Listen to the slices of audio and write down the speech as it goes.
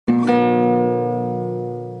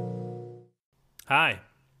Hi,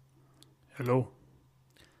 Hello,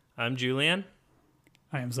 I'm Julian.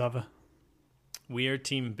 I am Zava. We are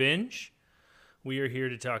Team Binge. We are here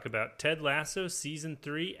to talk about Ted Lasso Season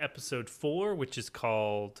 3, Episode 4, which is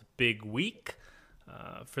called Big Week.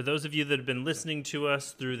 For those of you that have been listening to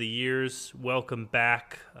us through the years, welcome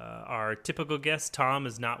back. Our typical guest, Tom,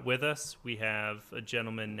 is not with us. We have a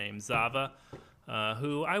gentleman named Zava,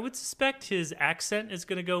 who I would suspect his accent is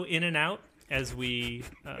going to go in and out as we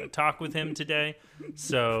talk with him today.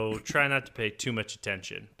 So try not to pay too much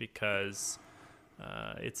attention because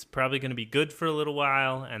it's probably going to be good for a little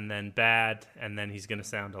while and then bad, and then he's going to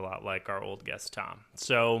sound a lot like our old guest, Tom.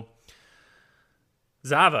 So,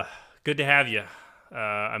 Zava, good to have you.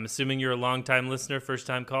 I'm assuming you're a long-time listener,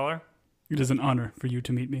 first-time caller? It is an honor for you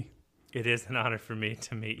to meet me. It is an honor for me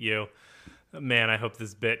to meet you. Man, I hope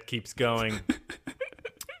this bit keeps going.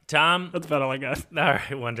 Tom? That's about all I got. All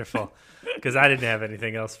right, wonderful. Because I didn't have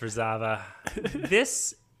anything else for Zava.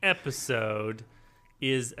 This episode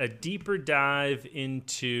is a deeper dive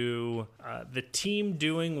into the team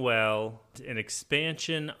doing well, an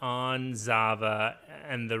expansion on Zava,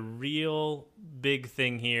 and the real big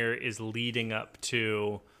thing here is leading up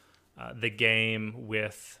to the game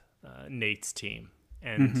with Nate's team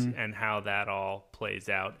and how that all plays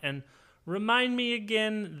out. And remind me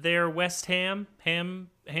again, they're West Ham, New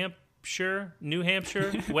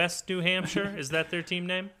Hampshire, West New Hampshire. Is that their team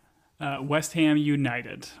name? West Ham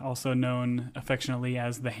United, also known affectionately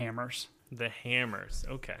as the Hammers. The Hammers,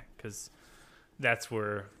 okay, because that's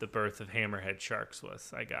where the birth of Hammerhead Sharks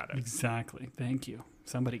was. I got it. Exactly. Thank you.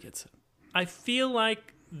 Somebody gets it. I feel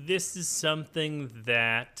like this is something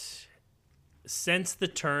that, since the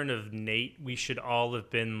turn of Nate, we should all have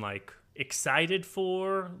been like excited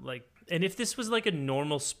for. And if this was like a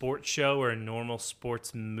normal sports show or a normal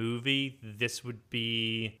sports movie, this would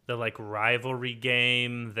be the like rivalry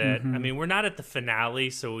game that, I mean, we're not at the finale,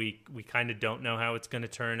 so we kind of don't know how it's going to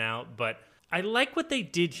turn out. But I like what they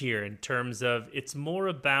did here in terms of it's more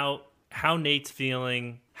about how Nate's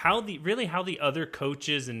feeling, how the other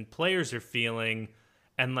coaches and players are feeling,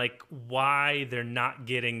 and like why they're not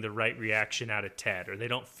getting the right reaction out of Ted, or they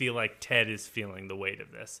don't feel like Ted is feeling the weight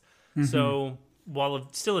of this. So while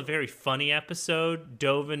still a very funny episode,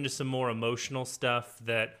 dove into some more emotional stuff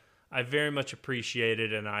that I very much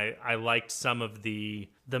appreciated, and I liked some of the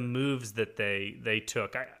moves that they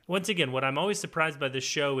took. Once again, what I'm always surprised by this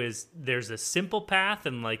show is there's a simple path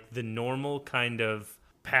and like the normal kind of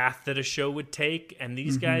path that a show would take, and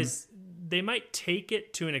these guys, they might take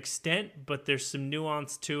it to an extent, but there's some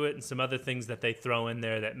nuance to it and some other things that they throw in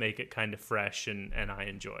there that make it kind of fresh, and I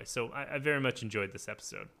enjoy. So I very much enjoyed this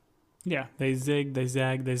episode. Yeah, they zig, they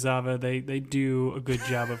zag, they Zava. They do a good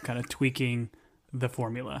job of kind of tweaking the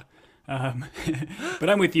formula. But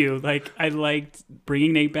I'm with you. Like, I liked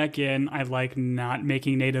bringing Nate back in. I like not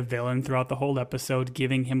making Nate a villain throughout the whole episode,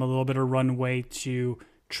 giving him a little bit of runway to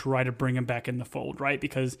try to bring him back in the fold, right?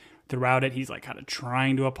 Because throughout it, he's like kind of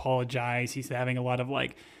trying to apologize. He's having a lot of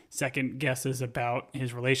like second guesses about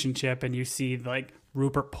his relationship, and you see like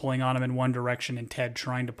Rupert pulling on him in one direction and Ted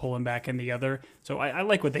trying to pull him back in the other. So I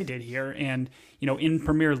like what they did here. And, you know, in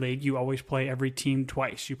Premier League, you always play every team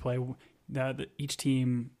twice. You play each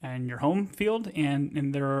team in your home field and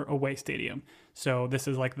in their away stadium. So this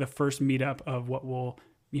is like the first meetup of what we'll,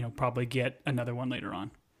 probably get another one later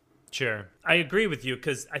on. Sure. I agree with you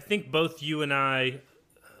because I think both you and I,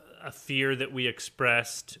 a fear that we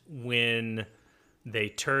expressed when they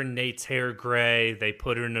turn Nate's hair gray, they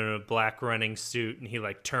put him in a black running suit, and he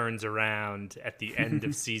like turns around at the end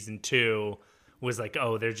of season 2 was like,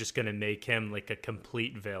 oh, they're just going to make him like a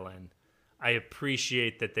complete villain. I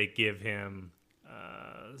appreciate that they give him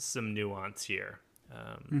some nuance here.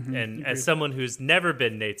 And as someone who's never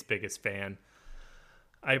been Nate's biggest fan,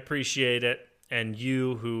 I appreciate it. And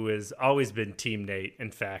you, who has always been Team Nate,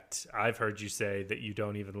 in fact, I've heard you say that you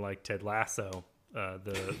don't even like Ted Lasso,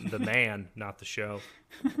 the man, not the show.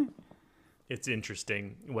 It's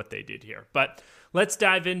interesting what they did here. But let's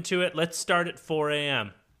dive into it. Let's start at 4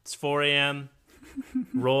 a.m. It's 4 a.m.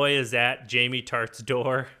 Roy is at Jamie Tart's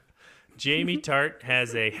door. Jamie Tart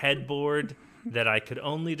has a headboard that I could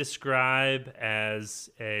only describe as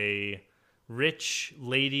a rich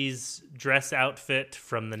lady's dress outfit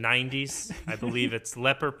from the 90s. I believe it's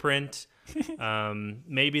leopard print.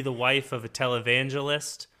 Maybe the wife of a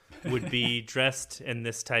televangelist would be dressed in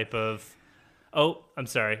this type of... Oh, I'm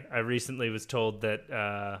sorry. I recently was told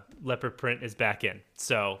that leopard print is back in.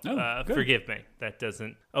 So forgive me. That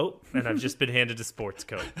doesn't... Oh, and I've just been handed a sports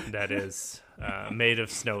coat that is made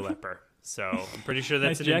of snow leopard. So I'm pretty sure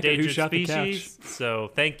that's nice an jacket. endangered species.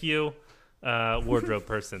 So thank you, wardrobe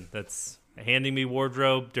person. That's handing me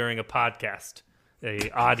wardrobe during a podcast a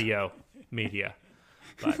audio media.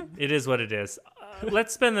 But it is what it is.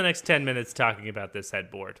 Let's spend the next 10 minutes talking about this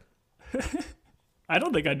headboard. I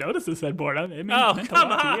don't think I noticed this headboard. Come on.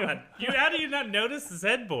 How do you not notice this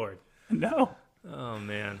headboard? No. Oh,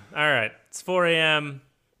 man. All right. It's 4 a.m.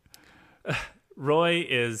 Roy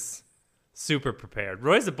is super prepared.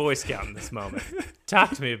 Roy's a Boy Scout in this moment.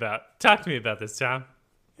 Talk to me about this, Tom.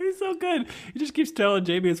 He's so good. He just keeps telling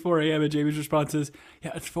Jamie it's 4 a.m. and Jamie's response is,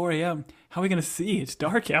 yeah, it's 4 a.m. How are we going to see? It's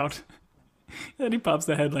dark out. And then he pops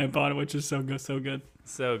the headlamp on, which is so good. So good.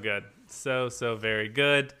 So good. So very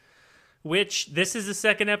good. Which, this is the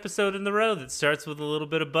second episode in the row that starts with a little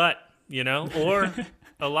bit of butt, or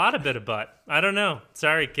a lot of bit of butt. I don't know.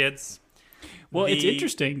 Sorry, kids. Well, it's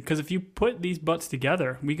interesting because if you put these butts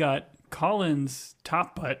together, we got Colin's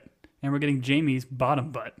top butt and we're getting Jamie's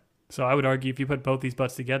bottom butt. So I would argue if you put both these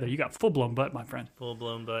butts together, you got full-blown butt, my friend.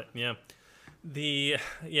 Full-blown butt, yeah.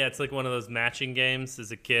 It's like one of those matching games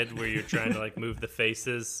as a kid where you're trying to like move the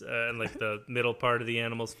faces and like the middle part of the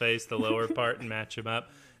animal's face, the lower part, and match them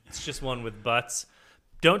up. It's just one with butts.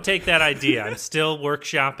 Don't take that idea. I'm still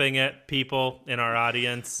workshopping it, people in our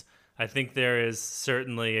audience. I think there is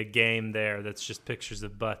certainly a game there that's just pictures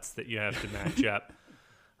of butts that you have to match up.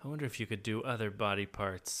 I wonder if you could do other body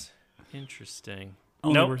parts. Interesting.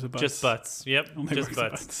 Nope, just butts. Yep, only just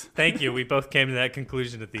butts. Thank you. We both came to that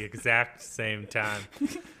conclusion at the exact same time.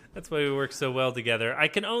 That's why we work so well together. I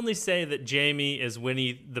can only say that Jamie is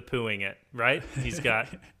Winnie the Poohing it, right? He's got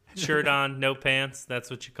shirt on, no pants. That's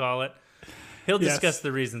what you call it. He'll discuss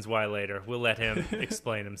the reasons why later. We'll let him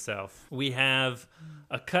explain himself. We have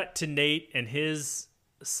a cut to Nate and his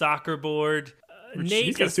soccer board.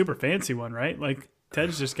 He's got a super fancy one, right? Like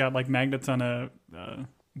Ted's just got like magnets on a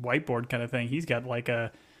whiteboard kind of thing. He's got like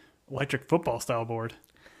a electric football style board.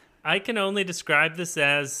 I can only describe this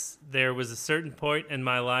as there was a certain point in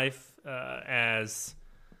my life as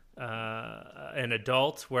an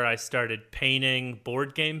adult where I started painting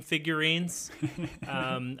board game figurines.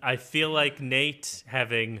 I feel like Nate,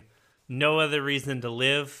 having no other reason to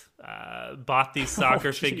live, bought these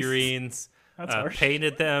soccer figurines,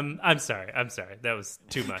 painted them. I'm sorry. That was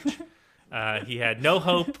too much. He had no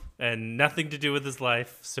hope and nothing to do with his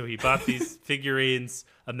life, so he bought these figurines,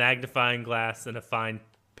 a magnifying glass, and a fine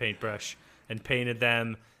paintbrush, and painted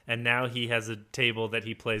them, and now he has a table that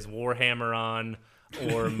he plays Warhammer on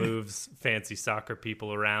or moves fancy soccer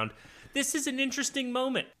people around. This is an interesting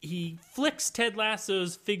moment. He flicks Ted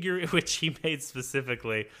Lasso's figure, which he made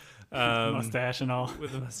specifically. Mustache and all.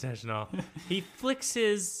 With a mustache and all. He flicks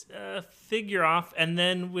his figure off, and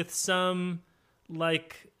then with some,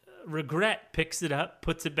 regret, picks it up,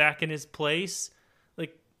 puts it back in his place.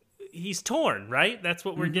 Like, he's torn, right? That's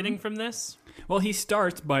what we're getting from this? Well, he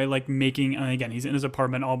starts by making, again, he's in his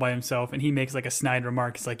apartment all by himself, and he makes a snide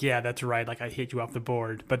remark. It's like, yeah, that's right, I hit you off the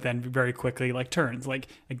board. But then very quickly turns.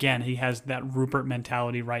 Again, he has that Rupert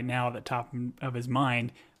mentality right now at the top of his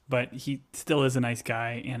mind, but he still is a nice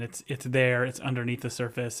guy, and it's there, it's underneath the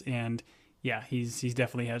surface, and yeah, he's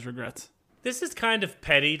definitely has regrets. This is kind of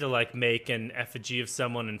petty to make an effigy of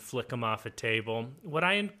someone and flick them off a table. What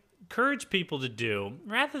I encourage people to do,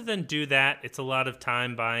 rather than do that, it's a lot of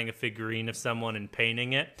time buying a figurine of someone and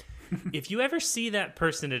painting it. If you ever see that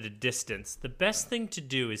person at a distance, the best thing to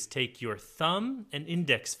do is take your thumb and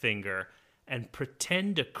index finger and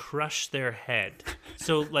pretend to crush their head.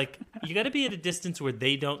 So, you got to be at a distance where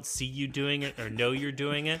they don't see you doing it or know you're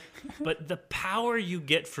doing it. But the power you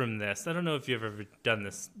get from this, I don't know if you've ever done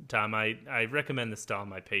this, Tom. I recommend this to all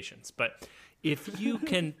my patients. But if you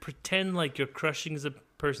can pretend like you're crushing a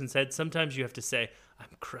person's head, sometimes you have to say,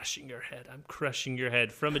 I'm crushing your head. I'm crushing your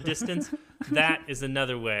head from a distance. That is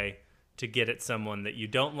another way to get at someone that you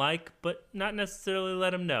don't like, but not necessarily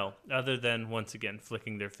let them know, other than, once again,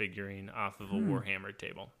 flicking their figurine off of a Warhammer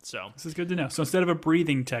table. So this is good to know. So instead of a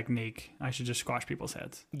breathing technique, I should just squash people's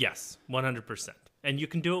heads. Yes, 100%. And you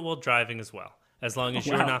can do it while driving as well, as long as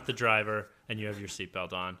you're not the driver and you have your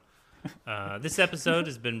seatbelt on. This episode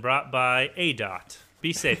has been brought by ADOT.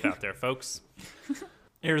 Be safe out there, folks.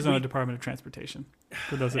 Arizona Department of Transportation.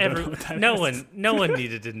 For those that don't know what that is. No one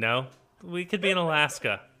needed to know. We could be in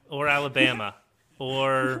Alaska. Or Alabama,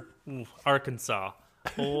 or Arkansas,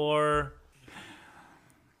 or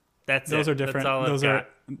those are different.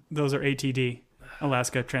 Those are ATD,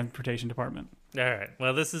 Alaska Transportation Department. All right.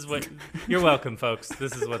 Well, this is what you're welcome, folks.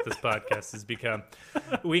 This is what this podcast has become.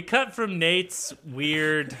 We cut from Nate's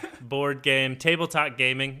weird board game, tabletop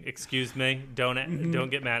gaming. Excuse me. Don't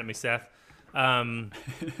get mad at me, Seth.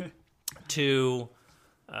 To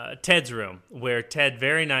Ted's room, where Ted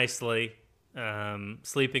very nicely,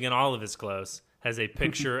 sleeping in all of his clothes, has a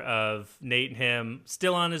picture of Nate and him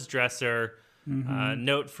still on his dresser,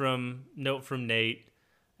 Note from Nate,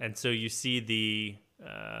 and so you see the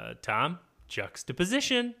Tom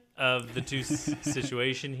juxtaposition of the two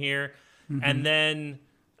situation here, and then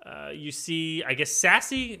you see, I guess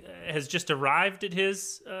Sassy has just arrived at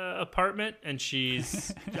his apartment, and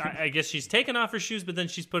she's I guess she's taken off her shoes, but then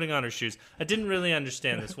she's putting on her shoes. I didn't really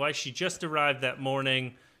understand this. Why she just arrived that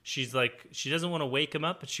morning? She's like, she doesn't want to wake him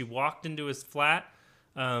up, but she walked into his flat.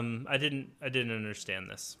 I didn't understand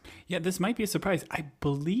this. Yeah, this might be a surprise. I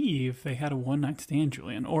believe they had a one-night stand,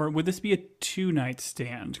 Julian. Or would this be a two-night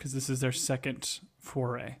stand? Because this is their second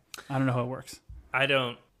foray. I don't know how it works. I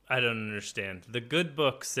don't understand. The good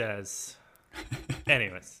book says.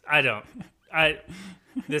 Anyways,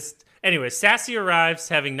 Anyways, Sassy arrives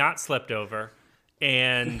having not slept over,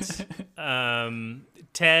 and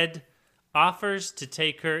Ted offers to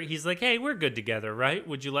take her. He's like, hey, we're good together, right?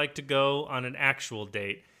 Would you like to go on an actual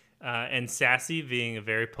date? And Sassy, being a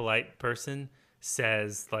very polite person,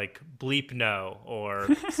 says, like, bleep no, or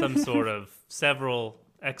some sort of several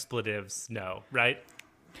expletives no, right?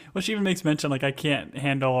 Well, she even makes mention, like, I can't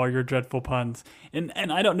handle all your dreadful puns. And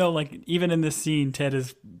I don't know, like, even in this scene, Ted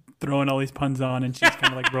is throwing all these puns on, and she's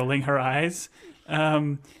kind of, like, rolling her eyes.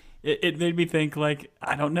 It made me think, like,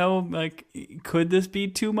 I don't know, like, could this be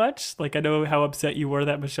too much? Like, I know how upset you were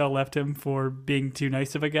that Michelle left him for being too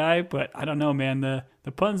nice of a guy, but I don't know, man.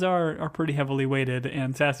 The puns are pretty heavily weighted,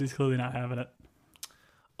 and Sassy's clearly not having it.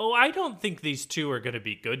 Oh, I don't think these two are going to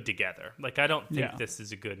be good together. Like, I don't think this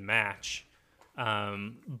is a good match.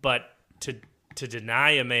 But to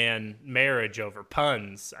deny a man marriage over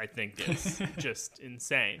puns, I think is just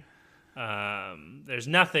insane. There's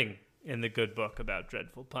nothing in the good book about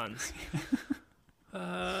dreadful puns.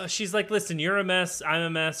 She's like, listen, you're a mess, I'm a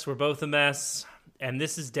mess, we're both a mess, and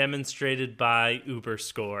this is demonstrated by Uber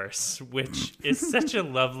scores, which is such a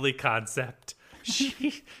lovely concept.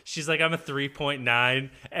 She's like, I'm a 3.9,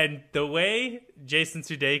 and the way Jason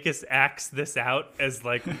Sudeikis acts this out as,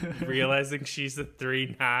 like, realizing she's a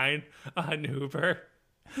 3.9 on Uber,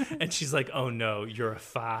 and she's like, oh no, you're a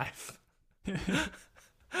 5.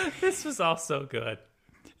 This was all so good.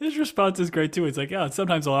 His response is great, too. It's like, yeah,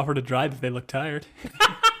 sometimes I'll offer to drive if they look tired.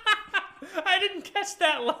 I didn't catch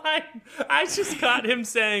that line. I just caught him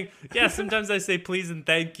saying, yeah, sometimes I say please and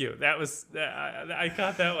thank you. That was, I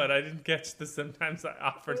caught that one. I didn't catch the sometimes I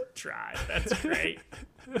offer to try. That's great.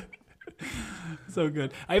 So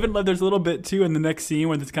good. I even love, there's a little bit, too, in the next scene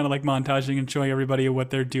where it's kind of like montaging and showing everybody what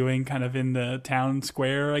they're doing kind of in the town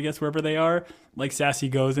square, I guess, wherever they are. Like, Sassy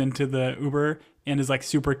goes into the Uber and is, like,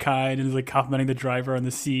 super kind and is, like, complimenting the driver on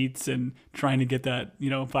the seats and trying to get that,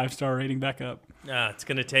 5-star rating back up. It's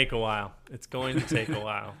going to take a while. It's going to take a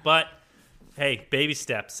while. But, hey, baby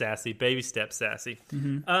steps, Sassy. Baby steps, Sassy.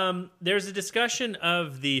 Mm-hmm. There's a discussion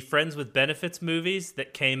of the Friends with Benefits movies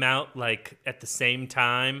that came out, like, at the same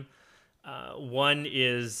time. One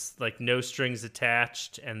is, like, No Strings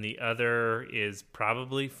Attached, and the other is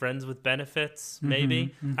probably Friends with Benefits,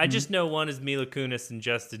 maybe. Mm-hmm. I just know one is Mila Kunis and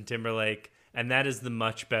Justin Timberlake, and that is the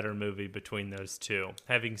much better movie between those two.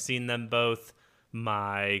 Having seen them both,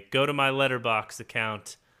 go to my Letterboxd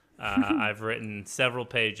account. I've written several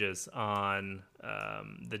pages on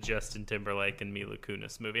the Justin Timberlake and Mila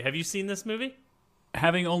Kunis movie. Have you seen this movie?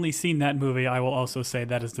 Having only seen that movie, I will also say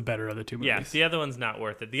that is the better of the two movies. Yeah, the other one's not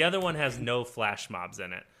worth it. The other one has no flash mobs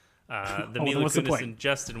in it. The Mila Kunis and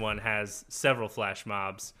Justin one has several flash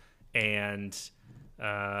mobs and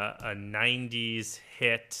a 90s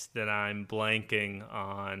hit that I'm blanking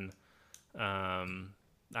on.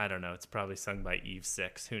 I don't know. It's probably sung by Eve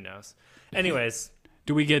Six. Who knows? Anyways.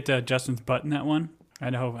 Do we get Justin's butt in that one? I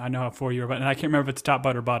know how for you, but and I can't remember if it's top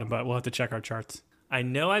butt or bottom butt. We'll have to check our charts. I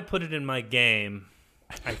know I put it in my game.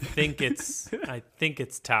 I think it's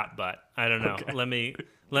top butt. I don't know. Okay.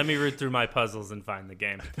 Let me root through my puzzles and find the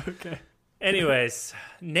game. Okay. Anyways,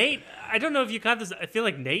 Nate, I don't know if you caught this. I feel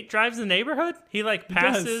like Nate drives the neighborhood. He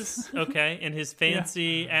passes, in his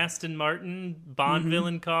fancy Aston Martin Bond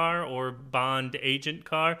villain car or Bond agent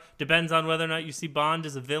car. Depends on whether or not you see Bond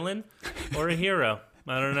as a villain or a hero.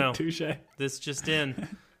 I don't know. Touché. This just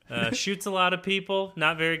in. Shoots a lot of people,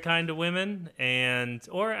 not very kind to women,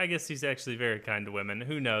 or I guess he's actually very kind to women.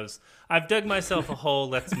 Who knows? I've dug myself a hole.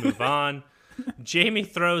 Let's move on. Jamie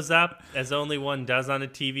throws up, as only one does on a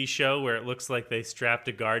TV show, where it looks like they strapped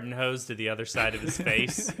a garden hose to the other side of his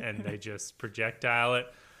face and they just projectile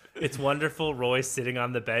it. It's wonderful. Roy's sitting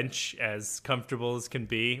on the bench as comfortable as can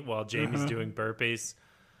be while Jamie's doing burpees.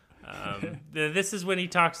 This is when he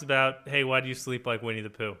talks about, hey, why do you sleep like Winnie the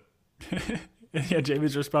Pooh? Yeah,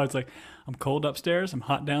 Jamie's response like, I'm cold upstairs, I'm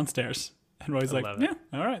hot downstairs. And Roy's like, love it.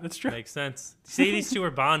 yeah, all right, that's true. Makes sense. See, these two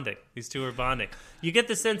are bonding. You get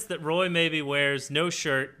the sense that Roy maybe wears no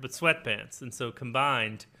shirt but sweatpants, and so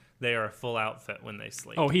combined, they are a full outfit when they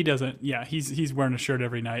sleep. Oh, he doesn't. Yeah, he's wearing a shirt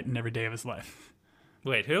every night and every day of his life.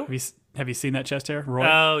 Wait, who? Have you seen that chest hair, Roy?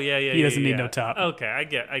 Oh, yeah. He doesn't need no top. Okay, I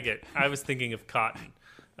get. I was thinking of cotton.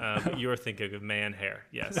 But you were thinking of man hair.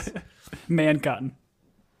 Yes. Man cotton.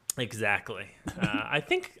 Exactly. I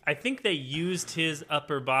think they used his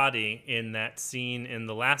upper body in that scene in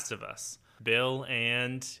The Last of Us. Bill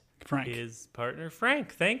and Frank. His partner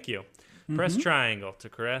Frank. Thank you. Press triangle to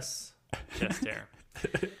caress chest hair.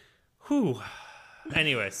 Whew.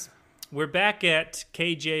 Anyways, we're back at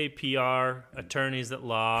KJPR, Attorneys at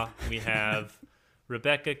Law. We have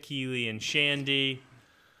Rebecca, Keeley, and Shandy.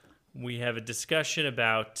 We have a discussion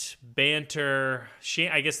about banter.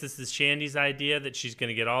 I guess this is Shandy's idea that she's going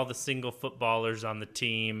to get all the single footballers on the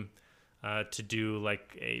team to do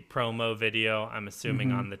like a promo video, I'm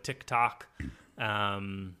assuming on the TikTok,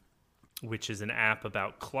 which is an app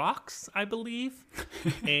about clocks, I believe.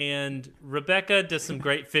 And Rebecca does some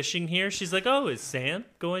great fishing here. She's like, oh, is Sam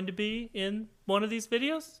going to be in one of these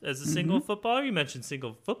videos as a single footballer? You mentioned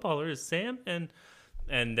single footballer. Is Sam?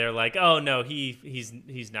 And they're like, oh, no,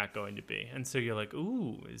 he's not going to be. And so you're like,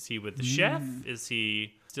 ooh, is he with the chef? Is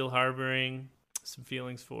he still harboring some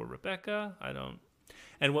feelings for Rebecca? I don't.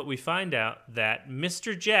 And what we find out that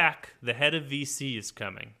Mr. Jack, the head of VC, is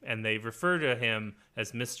coming. And they refer to him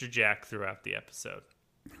as Mr. Jack throughout the episode.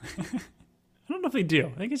 I don't know if they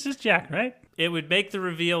do. I think it's just Jack, right? It would make the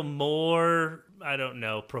reveal more, I don't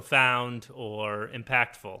know, profound or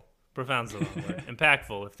impactful. Profound's the wrong word.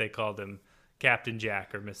 Impactful if they called him Captain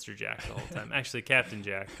Jack or Mr. Jack the whole time. Actually, Captain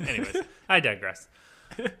Jack. Anyways, I digress.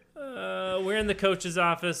 We're in the coach's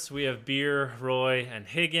office. We have Beer, Roy, and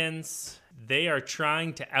Higgins. They are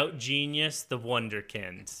trying to out-genius the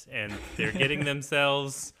Wonderkins, and they're getting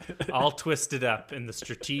themselves all twisted up in the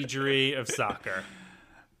strategery of soccer.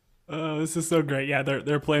 Oh, this is so great. Yeah,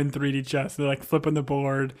 they're playing 3D chess. They're like flipping the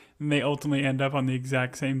board, and they ultimately end up on the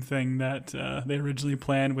exact same thing that they originally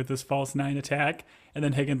planned with this false 9 attack. And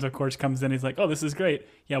then Higgins, of course, comes in. He's like, oh, this is great.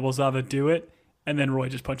 Yeah, will Zava do it? And then Roy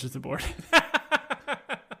just punches the board.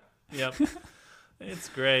 Yep. It's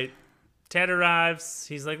great. Ted arrives.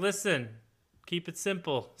 He's like, listen, keep it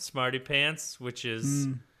simple, smarty pants, which is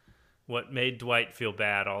what made Dwight feel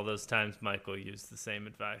bad all those times Michael used the same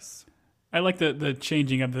advice. I like the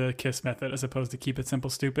changing of the KISS method as opposed to keep it simple,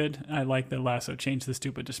 stupid. I like the Lasso changed the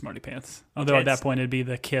stupid to smarty pants. Although at that point it'd be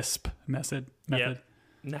the KISP method. Yep.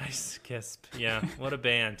 Nice. KISP. Yeah. What a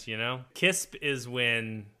band, you know? KISP is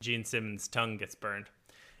when Gene Simmons' tongue gets burned.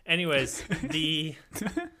 Anyways,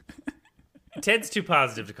 Ted's too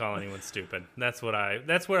positive to call anyone stupid. That's where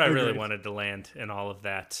I really wanted to land in all of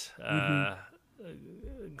that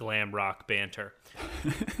glam rock banter.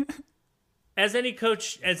 As any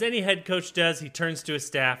head coach does, he turns to his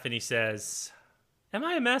staff and he says, am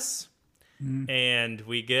I a mess? And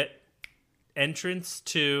we get entrance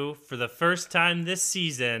to, for the first time this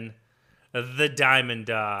season, the Diamond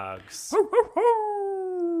Dogs.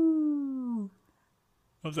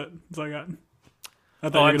 What was that? That's all I got.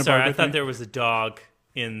 I'm sorry. I thought there was a dog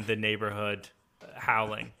in the neighborhood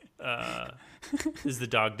howling. Is the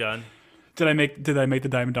dog done? Did I make the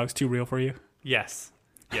Diamond Dogs too real for you? Yes.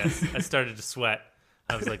 I started to sweat.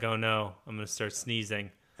 I was like, oh no, I'm going to start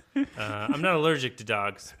sneezing. I'm not allergic to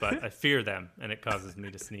dogs, but I fear them, and it causes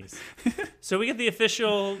me to sneeze. So we get the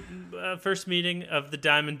official first meeting of the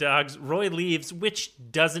Diamond Dogs. Roy leaves, which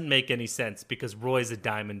doesn't make any sense because Roy's a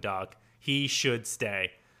Diamond Dog. He should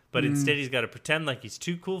stay. But instead he's got to pretend like he's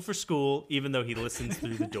too cool for school, even though he listens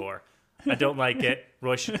through the door. I don't like it.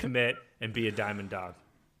 Roy should commit and be a Diamond Dog.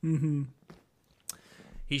 Mm-hmm.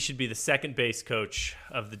 He should be the second base coach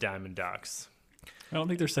of the Diamond Dogs. I don't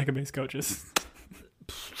think they're second base coaches.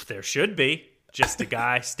 There should be. Just a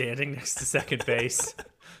guy standing next to second base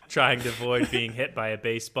trying to avoid being hit by a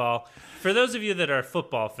baseball. For those of you that are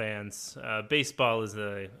football fans, baseball is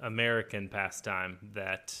an American pastime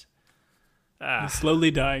that...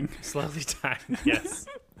 slowly dying. Slowly dying, yes.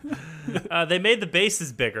 They made the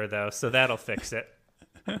bases bigger, though, so that'll fix it.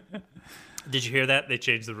 Did you hear that? They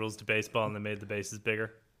changed the rules to baseball and they made the bases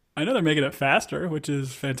bigger. I know they're making it faster, which is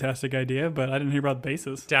a fantastic idea, but I didn't hear about the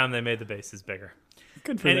bases. Damn, they made the bases bigger.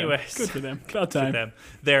 Good for them. Good for them. About time. Them.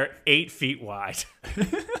 They're 8 feet wide.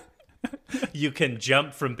 You can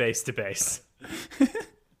jump from base to base.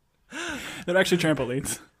 They're actually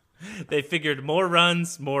trampolines. They figured more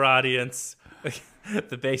runs, more audience.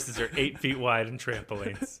 The bases are 8 feet wide and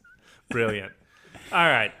trampolines. Brilliant. All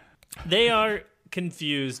right. They are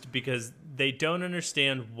confused because they don't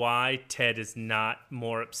understand why Ted is not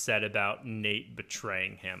more upset about Nate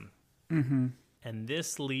betraying him. Mm-hmm. And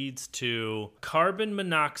this leads to carbon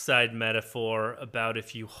monoxide metaphor about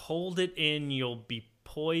if you hold it in, you'll be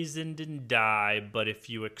poisoned and die. But if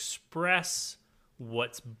you express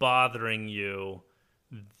what's bothering you,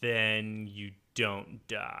 then you don't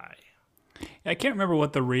die. I can't remember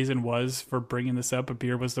what the reason was for bringing this up.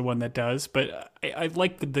 Beer was the one that does, but I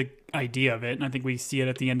like the idea of it, and I think we see it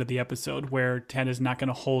at the end of the episode where Ted is not going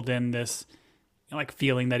to hold in this like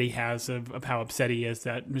feeling that he has of how upset he is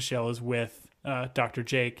that Michelle is with Dr.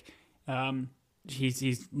 Jake.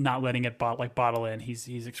 He's not letting it bottle in.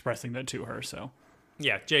 He's expressing that to her. So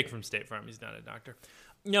yeah, Jake from State Farm. He's not a doctor.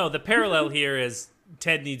 No, the parallel here is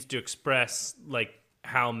Ted needs to express like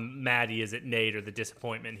how mad he is at Nate or the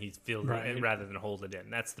disappointment he's feeling rather than hold it in.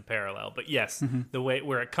 That's the parallel. But yes, the way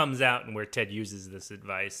where it comes out and where Ted uses this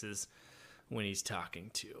advice is when he's talking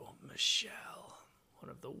to Michelle, one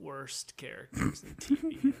of the worst characters in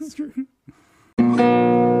TV history.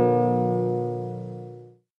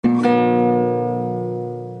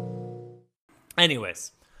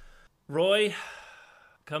 Anyways, Roy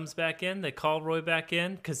comes back in. They call Roy back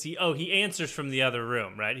in because he answers from the other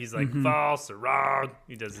room, right? He's like, false or wrong.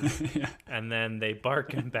 He does this. yeah. And then they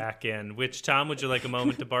bark him back in. Which, Tom, would you like a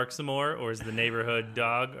moment to bark some more? Or is the neighborhood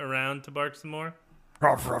dog around to bark some more?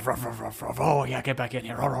 Oh, yeah, get back in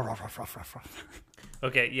here.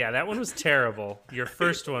 Okay, yeah, that one was terrible. Your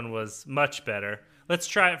first one was much better. Let's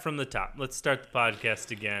try it from the top. Let's start the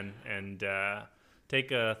podcast again and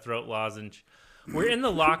take a throat lozenge. We're in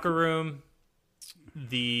the locker room.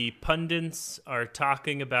 The pundits are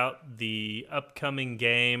talking about the upcoming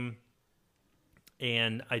game,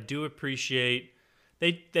 and I do appreciate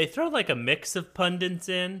they throw like a mix of pundits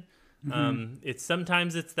in. It's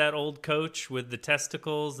sometimes it's that old coach with the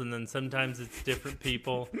testicles, and then sometimes it's different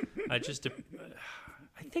people. I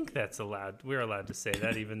think that's allowed. We're allowed to say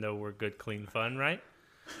that, even though we're good, clean fun, right?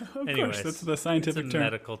 Of Anyways, course, that's the scientific it's a term.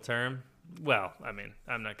 medical term. Well, I mean,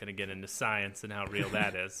 I'm not going to get into science and how real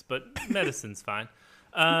that is, but medicine's fine.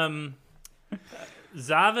 Zava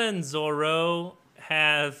and Zorro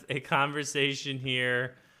have a conversation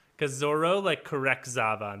here because Zorro like corrects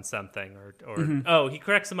Zava on something, or he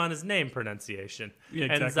corrects him on his name pronunciation. Yeah,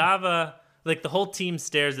 exactly. And Zava, like the whole team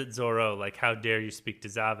stares at Zorro like, "How dare you speak to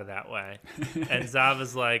Zava that way?" And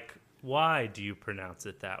Zava's like, "Why do you pronounce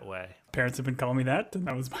it that way?" Parents have been calling me that, and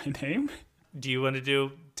that was my name. Do you want to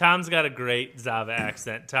do? Tom's got a great Zava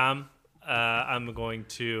accent. Tom, I'm going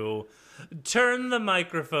to turn the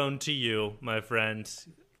microphone to you, my friend.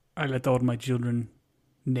 I let all my children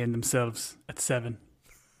name themselves at 7.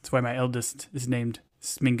 That's why my eldest is named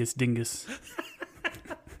Smingus Dingus.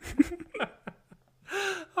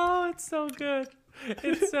 Oh, it's so good.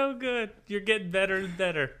 It's so good. You're getting better and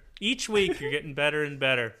better. Each week, you're getting better and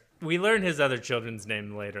better. We learn his other children's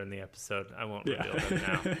name later in the episode. I won't reveal them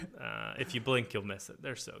now. If you blink, you'll miss it.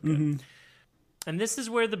 They're so good. And this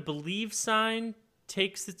is where the believe sign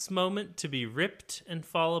takes its moment to be ripped and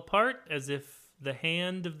fall apart, as if the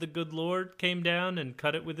hand of the good Lord came down and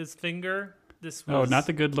cut it with his finger. This was... Oh, not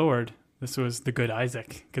the good Lord. This was the good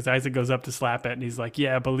Isaac. Because Isaac goes up to slap it, and he's like,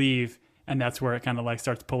 yeah, believe. And that's where it kind of like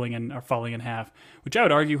starts pulling in or falling in half. Which I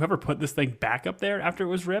would argue, whoever put this thing back up there after it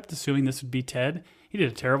was ripped, assuming this would be Ted, he did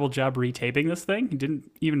a terrible job retaping this thing. He didn't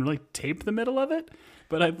even really tape the middle of it.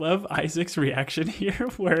 But I love Isaac's reaction here,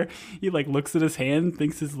 where he like looks at his hand,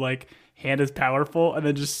 thinks his like hand is powerful, and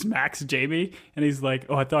then just smacks Jamie. And he's like,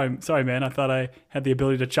 "Oh, sorry, man. I thought I had the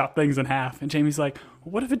ability to chop things in half." And Jamie's like,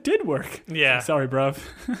 "What if it did work?" Yeah, like, sorry, bruv.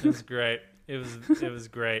 It was great. It was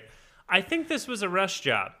great. I think this was a rush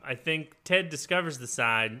job. I think Ted discovers the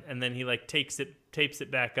sign, and then he like tapes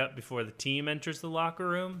it back up before the team enters the locker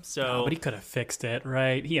room. So, but he could have fixed it,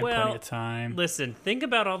 right? He had plenty of time. Listen, think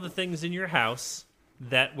about all the things in your house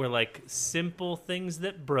that were like simple things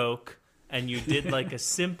that broke, and you did like a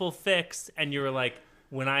simple fix, and you were like,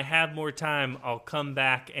 when I have more time, I'll come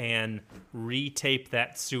back and retape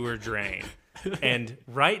that sewer drain. And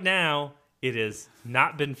right now, it has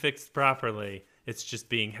not been fixed properly. It's just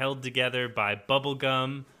being held together by bubble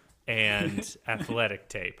gum and athletic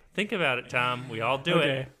tape. Think about it, Tom. We all do it.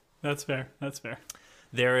 Okay, that's fair. That's fair.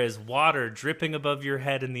 There is water dripping above your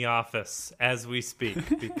head in the office as we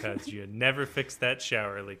speak because you never fixed that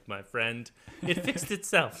shower leak, my friend. It fixed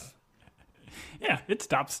itself. Yeah, it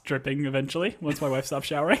stops dripping eventually once my wife stops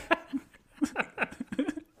showering.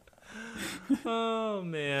 Oh,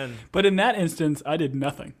 man. But in that instance, I did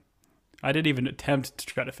nothing. I didn't even attempt to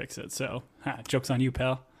try to fix it, so joke's on you,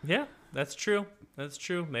 pal. Yeah, That's true. That's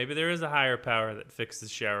true. Maybe there is a higher power that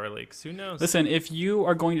fixes shower leaks. Who knows? Listen, if you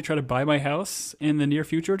are going to try to buy my house in the near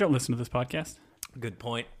future, don't listen to this podcast. Good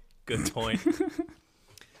point. Good point.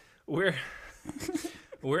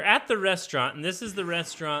 We're at the restaurant, and this is the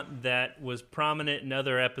restaurant that was prominent in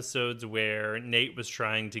other episodes where Nate was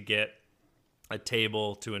trying to get a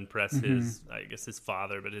table to impress his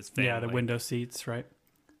father, but his family. Yeah, the window seats, right?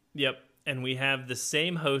 Yep. And we have the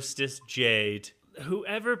same hostess, Jade.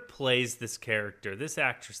 Whoever plays this character, this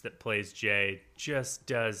actress that plays Jade, just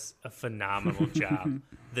does a phenomenal job.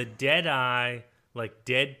 The dead eye, like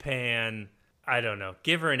deadpan, I don't know.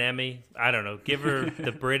 Give her an Emmy. I don't know. Give her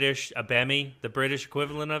the British, a Bemmy, the British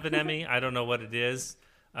equivalent of an Emmy. I don't know what it is.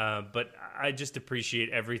 But I just appreciate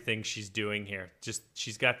everything she's doing here. Just,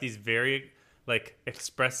 she's got these very, like,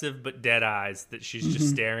 expressive but dead eyes that she's just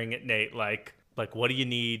staring at Nate like, what do you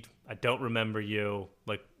need? I don't remember you.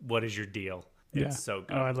 Like, what is your deal? It's so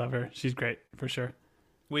good. Oh, I love her. She's great, for sure.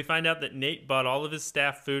 We find out that Nate bought all of his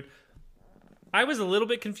staff food. I was a little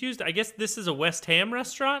bit confused. I guess this is a West Ham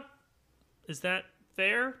restaurant. Is that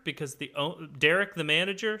fair? Because Derek, the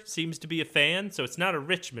manager, seems to be a fan, so it's not a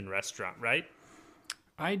Richmond restaurant, right?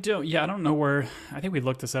 I don't know where. I think we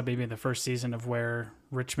looked this up maybe in the first season of where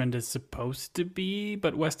Richmond is supposed to be,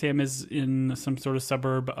 but West Ham is in some sort of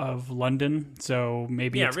suburb of London, so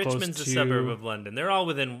maybe it's Richmond's close to... a suburb of London. They're all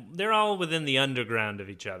within the underground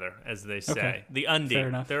of each other, as they say. Okay. The undie. Fair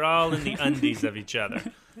enough. They're all in the undies of each other,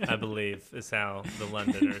 I believe, is how the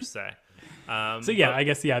Londoners say. I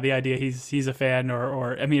guess the idea he's a fan,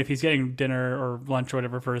 or I mean, if he's getting dinner or lunch or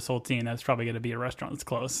whatever for his whole team, that's probably going to be a restaurant that's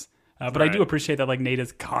close. But right. I do appreciate that, like, Nate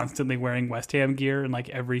is constantly wearing West Ham gear in like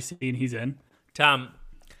every scene he's in. Tom,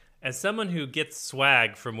 as someone who gets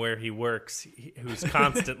swag from where he works, who's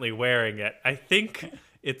constantly wearing it, I think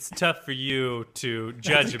it's tough for you to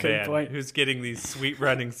judge a man who's getting these sweet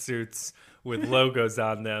running suits with logos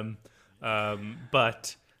on them.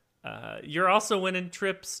 But you're also winning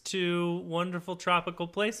trips to wonderful tropical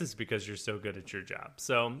places because you're so good at your job.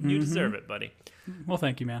 So you deserve it, buddy. Well,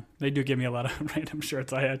 thank you, man. They do give me a lot of random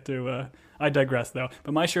shirts. I had to. I digress, though.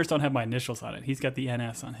 But my shirts don't have my initials on it. He's got the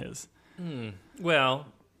NS on his. Well,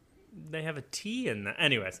 they have a T in that.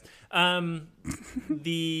 Anyways,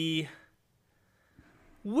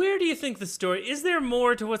 where do you think the story... Is there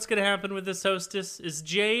more to what's going to happen with this hostess? Is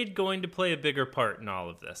Jade going to play a bigger part in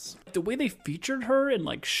all of this? The way they featured her and,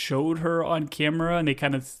 like, showed her on camera, and they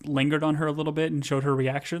kind of lingered on her a little bit and showed her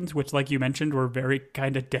reactions, which, like you mentioned, were very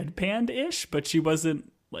kind of deadpanned-ish, but she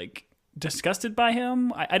wasn't, like, disgusted by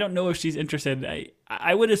him. I don't know if she's interested.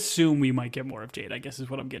 I would assume we might get more of Jade, I guess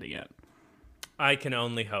is what I'm getting at. I can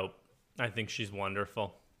only hope. I think she's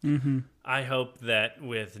wonderful. I hope that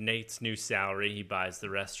with Nate's new salary, he buys the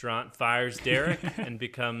restaurant, fires Derek, and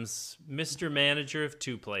becomes Mr. Manager of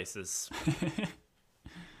two places.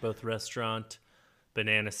 Both restaurant,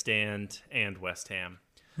 banana stand, and West Ham.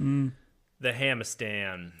 The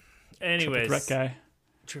Hamistan. Anyways.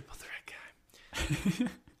 Triple threat guy.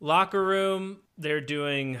 Locker room, they're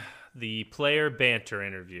doing the player banter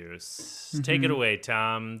interviews. Take it away,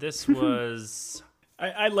 Tom. This was...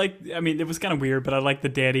 it was kind of weird, but I like the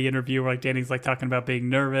Danny interview where, like, Danny's, like, talking about being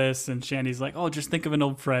nervous, and Shandy's like, oh, just think of an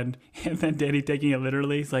old friend. And then Danny taking it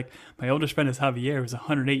literally. He's like, my oldest friend is Javier, who's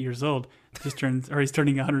 108 years old. He's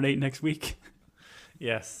turning 108 next week.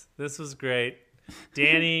 Yes, this was great.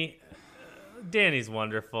 Danny's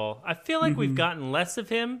wonderful. I feel like we've gotten less of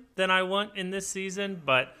him than I want in this season,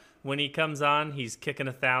 but when he comes on, he's kicking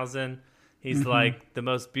 1,000. He's like, the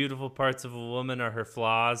most beautiful parts of a woman are her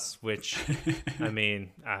flaws, which, I mean,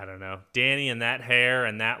 I don't know. Danny and that hair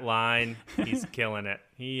and that line, he's killing it.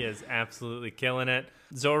 He is absolutely killing it.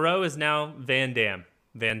 Zorro is now Van Damme.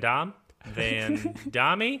 Van Damme? Van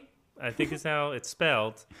Damme, I think is how it's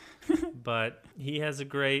spelled. But he has a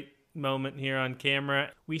great moment here on camera.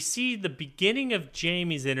 We see the beginning of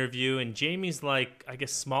Jamie's interview, and Jamie's, like, I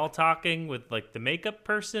guess small talking with, like, the makeup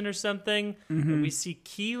person or something. And we see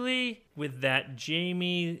Keely with that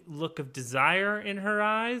Jamie look of desire in her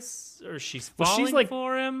eyes, or she's falling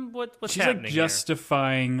for him. What's happening? She's, like,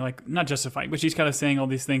 justifying, like, not justifying, but she's kind of saying all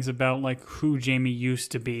these things about, like, who Jamie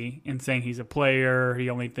used to be, and saying he's a player, he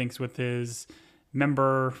only thinks with his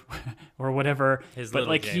member or whatever. His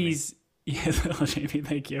little Jamie. Yes, little Jamie,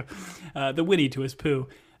 thank you. The Winnie to his poo.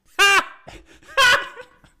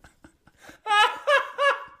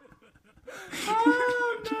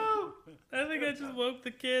 Oh, no. I think I just woke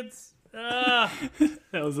the kids. That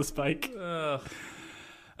was a spike.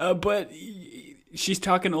 But she's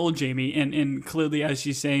talking to old Jamie, and clearly as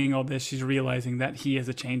she's saying all this, she's realizing that he is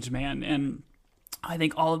a changed man. And I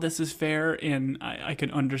think all of this is fair, and I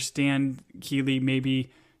can understand Keely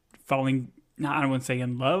maybe falling, not I don't want to say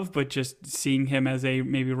in love, but just seeing him as a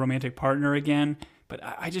maybe romantic partner again. But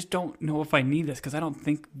I just don't know if I need this because I don't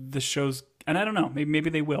think the show's, and I don't know, maybe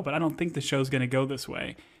they will, but I don't think the show's going to go this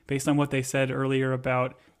way based on what they said earlier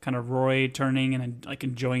about kind of Roy turning and like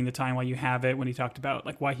enjoying the time while you have it when he talked about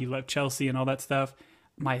like why he left Chelsea and all that stuff.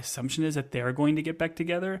 My assumption is that they're going to get back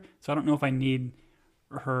together. So I don't know if I need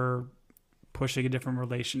her pushing a different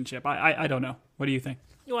relationship. I don't know. What do you think?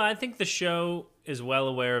 Well, I think the show is well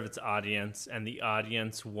aware of its audience, and the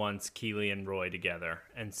audience wants Keely and Roy together.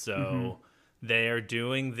 And so they are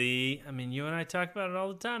doing you and I talk about it all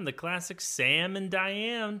the time, the classic Sam and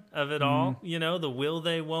Diane of it all. You know, the will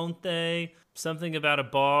they, won't they, something about a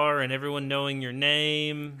bar and everyone knowing your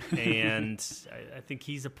name. And I think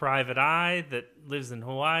he's a private eye that lives in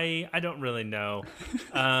Hawaii. I don't really know.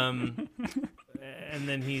 And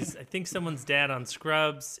then he's, I think, someone's dad on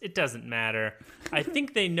Scrubs. It doesn't matter. I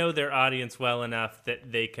think they know their audience well enough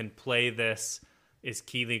that they can play this. Is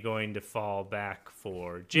Keely going to fall back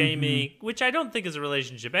for Jamie? Which I don't think is a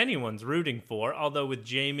relationship anyone's rooting for. Although with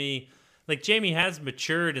Jamie, like Jamie has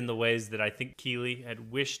matured in the ways that I think Keely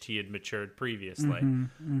had wished he had matured previously.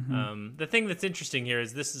 The thing that's interesting here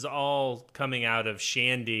is this is all coming out of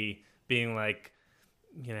Shandy being like,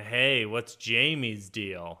 you know, hey, what's Jamie's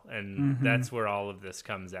deal? And that's where all of this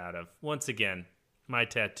comes out of. Once again, my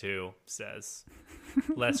tattoo says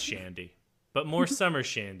less Shandy, but more summer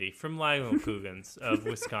Shandy from Lionel Cougans of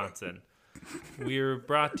Wisconsin. We're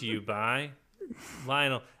brought to you by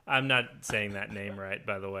Lionel. I'm not saying that name right,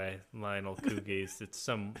 by the way. Lionel Cougans. It's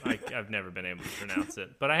I've never been able to pronounce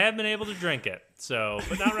it, but I have been able to drink it. So,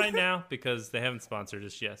 but not right now because they haven't sponsored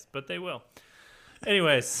us yet, but they will.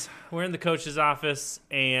 Anyways, we're in the coach's office,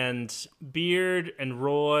 and Beard and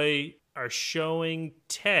Roy are showing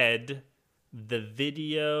Ted the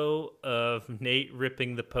video of Nate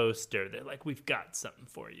ripping the poster. They're like, we've got something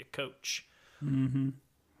for you, coach.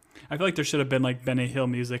 I feel like there should have been like Benny Hill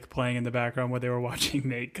music playing in the background while they were watching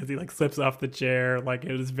Nate because he like slips off the chair. Like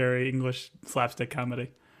it was very English slapstick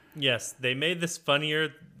comedy. Yes, they made this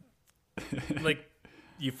funnier. Like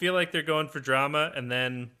you feel like they're going for drama, and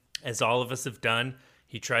then, as all of us have done,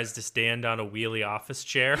 he tries to stand on a wheelie office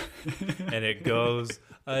chair, and it goes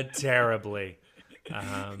terribly.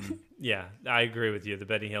 Yeah, I agree with you. The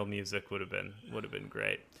Benny Hill music would have been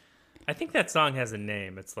great. I think that song has a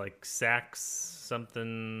name. It's like sax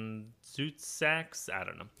something, zoot sax. I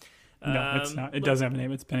don't know. No, it's not. It doesn't have a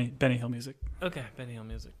name. It's Benny Hill music. Okay, Benny Hill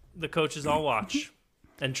music. The coaches all watch,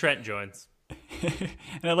 and Trent joins.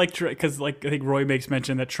 And I like Trent because, like, I think Roy makes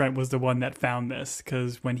mention that Trent was the one that found this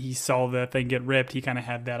because when he saw the thing get ripped, he kind of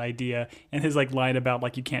had that idea. And his like line about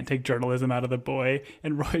like you can't take journalism out of the boy,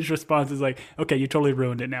 and Roy's response is like, "Okay, you totally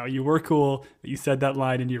ruined it. Now you were cool, but you said that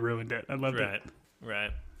line and you ruined it." I love it.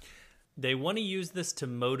 Right. They want to use this to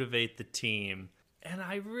motivate the team, and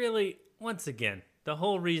I really, once again, the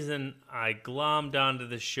whole reason I glommed onto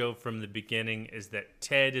this show from the beginning is that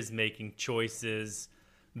Ted is making choices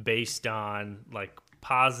based on like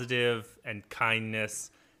positive and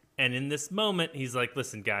kindness, and in this moment he's like,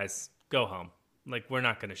 listen guys, go home, like we're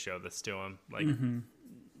not going to show this to him, like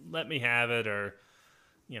let me have it, or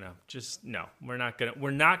you know, just no, we're not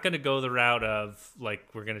gonna go the route of like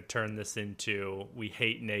we're gonna turn this into we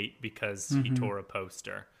hate Nate because he tore a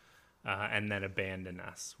poster and then abandon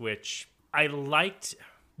us, which I liked.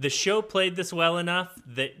 The show played this well enough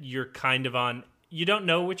that you're kind of on, you don't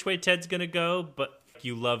know which way Ted's gonna go, but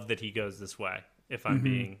you love that he goes this way, if I'm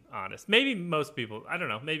being honest. Maybe most people, I don't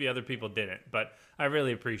know, maybe other people didn't, but I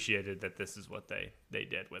really appreciated that this is what they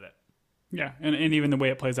did with it. Yeah, and even the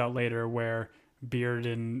way it plays out later where Beard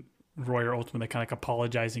and Roy are ultimately kind of like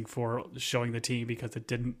apologizing for showing the team because it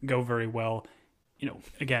didn't go very well. You know,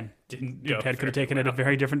 again, Ted could have taken it a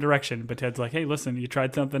very different direction, but Ted's like, hey, listen, you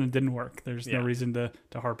tried something and it didn't work. There's no reason to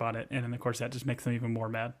harp on it. And then, of course, that just makes them even more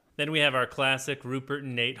mad. Then we have our classic Rupert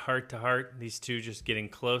and Nate heart to heart. These two just getting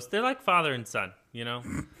close. They're like father and son, you know?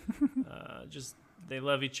 Just they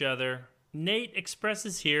love each other. Nate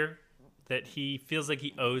expresses here that he feels like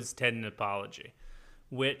he owes Ted an apology,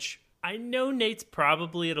 which I know Nate's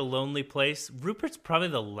probably at a lonely place. Rupert's probably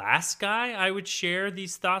the last guy I would share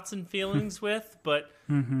these thoughts and feelings with, but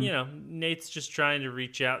you know, Nate's just trying to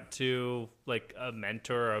reach out to like a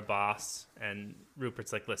mentor or a boss, and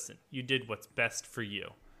Rupert's like, listen, you did what's best for you.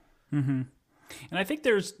 And I think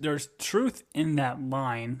there's truth in that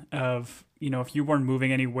line of, you know, if you weren't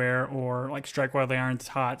moving anywhere or like strike while the iron's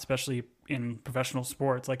hot, especially in professional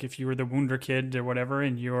sports, like if you were the Wunder kid or whatever,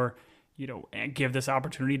 and you're, you know, give this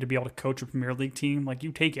opportunity to be able to coach a Premier League team, like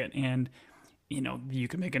you take it. And, you know, you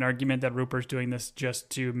can make an argument that Rupert's doing this just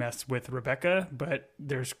to mess with Rebecca, but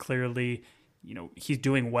there's clearly he's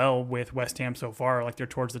doing well with West Ham so far. Like they're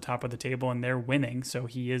towards the top of the table and they're winning. So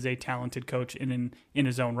he is a talented coach in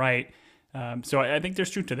his own right. So I think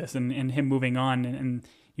there's truth to this and him moving on. And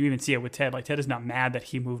you even see it with Ted. Like Ted is not mad that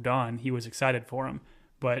he moved on. He was excited for him.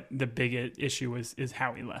 But the big issue is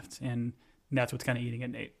how he left. And that's what's kind of eating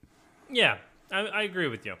at Nate. Yeah, I agree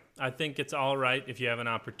with you. I think it's all right if you have an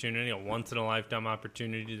opportunity, a once-in-a-lifetime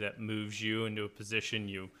opportunity that moves you into a position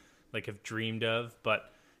you have dreamed of.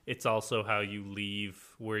 But it's also how you leave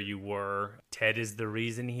where you were. Ted is the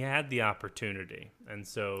reason he had the opportunity. And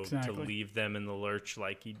so to leave them in the lurch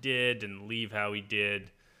like he did and leave how he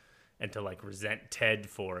did and to resent Ted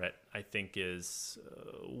for it, I think is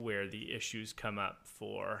where the issues come up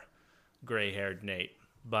for gray-haired Nate.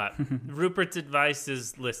 But Rupert's advice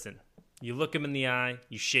is, listen, you look him in the eye,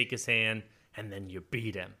 you shake his hand, and then you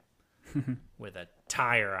beat him with a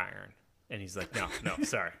tire iron. And he's like, no,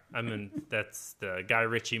 sorry. That's the Guy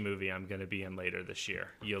Ritchie movie I'm going to be in later this year.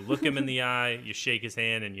 You look him in the eye, you shake his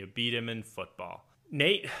hand, and you beat him in football.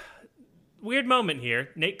 Nate, weird moment here.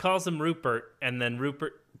 Nate calls him Rupert, and then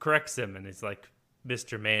Rupert corrects him, and he's like,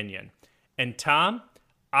 Mr. Mannion. And Tom,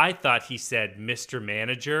 I thought he said Mr.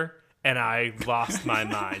 Manager, and I lost my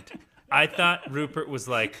mind. I thought Rupert was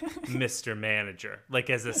like Mr. Manager,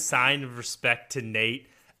 as a sign of respect to Nate.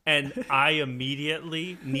 And I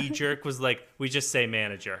immediately, knee-jerk, was like, we just say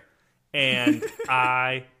manager. And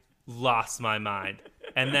I lost my mind.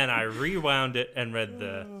 And then I rewound it and read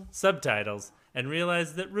the subtitles and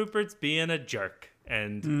realized that Rupert's being a jerk.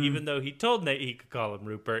 And even though he told Nate he could call him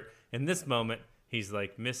Rupert, in this moment, he's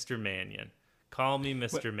like, Mr. Mannion. Call me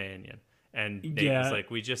Mr. Mannion. And Nate was like,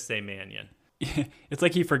 we just say Mannion. It's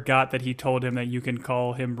like he forgot that he told him that you can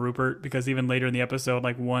call him Rupert, because even later in the episode,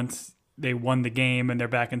 once they won the game and they're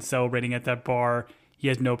back and celebrating at that bar, he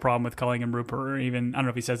has no problem with calling him Rupert, or even, I don't know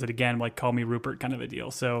if he says it again, call me Rupert kind of a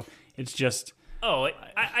deal. So it's just... Oh,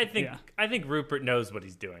 I think Rupert knows what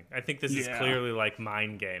he's doing. I think this is clearly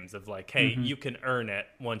mind games of hey, you can earn it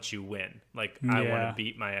once you win. I want to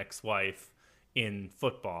beat my ex-wife in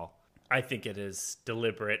football. I think it is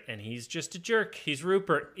deliberate, and he's just a jerk. He's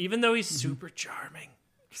Rupert, even though he's super charming.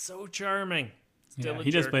 So charming. Still a jerk.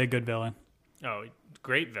 He does play a good villain. Oh,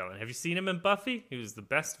 great villain. Have you seen him in Buffy? He was the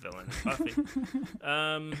best villain in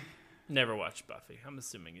Buffy. Never watched Buffy. I'm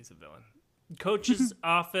assuming he's a villain. Coach's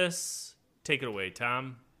office. Take it away,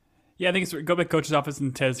 Tom. Yeah, I think it's go back to Coach's office,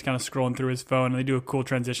 and Ted's kind of scrolling through his phone. And they do a cool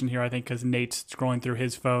transition here, I think, because Nate's scrolling through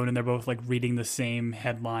his phone, and they're both reading the same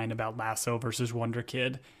headline about Lasso versus Wonder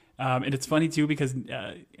Kid. And it's funny, too, because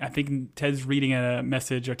I think Ted's reading a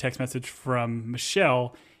message or text message from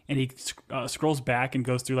Michelle, and he scrolls back and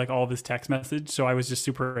goes through all of his text message. So I was just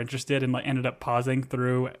super interested and ended up pausing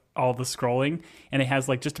through all the scrolling. And it has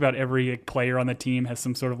just about every player on the team has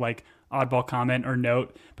some sort of oddball comment or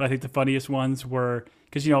note. But I think the funniest ones were,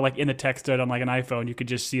 because, in the text thread on an iPhone, you could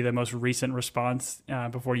just see the most recent response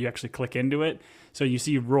before you actually click into it. So you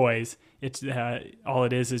see Roy's, it's all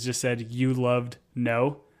it is just said, you loved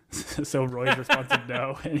no. So Roy's response is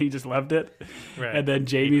no, and he just loved it. Right. And then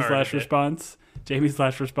Jamie's last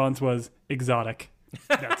response was exotic.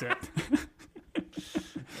 That's it.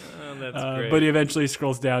 Oh, that's great. But he eventually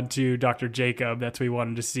scrolls down to Dr. Jacob. That's what he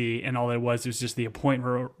wanted to see, and all it was just the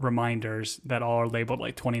appointment reminders that all are labeled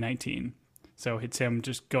 2019. So it's him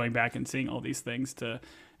just going back and seeing all these things to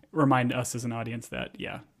remind us as an audience that,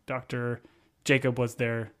 Dr. Jacob was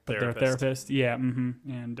their therapist. Yeah,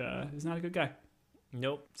 and he's not a good guy.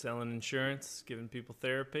 Nope. Selling insurance, giving people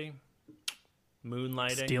therapy,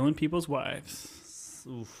 moonlighting. Stealing people's wives.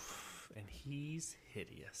 Oof. And he's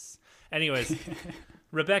hideous. Anyways,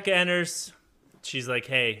 Rebecca enters. She's like,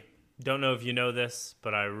 hey, don't know if you know this,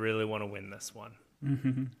 but I really want to win this one.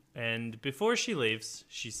 Mm-hmm. And before she leaves,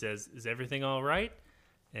 she says, is everything all right?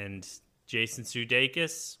 And Jason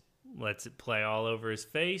Sudeikis lets it play all over his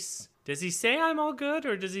face. Does he say I'm all good,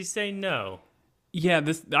 or does he say no? Yeah,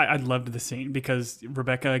 I loved the scene because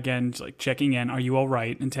Rebecca, again, checking in, are you all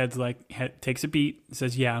right? And Ted's takes a beat,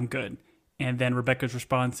 says, yeah, I'm good. And then Rebecca's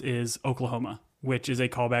response is Oklahoma, which is a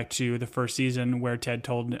callback to the first season where Ted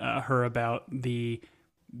told her about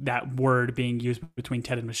that word being used between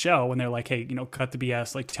Ted and Michelle when they're like, hey, cut the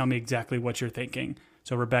BS, tell me exactly what you're thinking.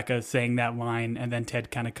 So Rebecca saying that line, and then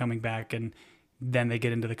Ted kind of coming back, and then they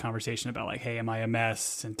get into the conversation about hey, am I a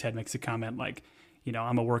mess? And Ted makes a comment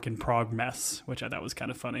I'm a work in prog mess, which I thought was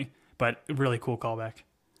kind of funny, but really cool callback.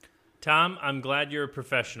 Tom, I'm glad you're a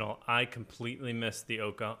professional. I completely missed the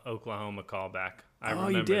Oklahoma callback. I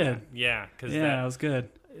remember you did? That. Yeah. That was good.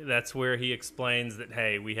 That's where he explains that,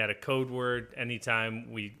 hey, we had a code word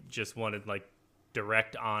anytime we just wanted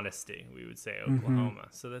direct honesty, we would say Oklahoma.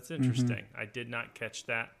 So that's interesting. I did not catch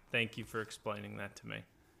that. Thank you for explaining that to me.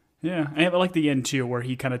 Yeah, I like the end too, where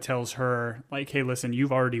he kind of tells her, like, "Hey, listen,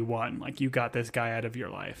 you've already won. Like, you got this guy out of your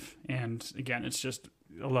life." And again, it's just,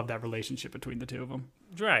 I love that relationship between the two of them.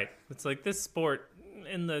 Right. It's like this sport,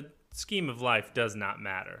 in the scheme of life, does not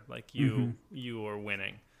matter. Like you are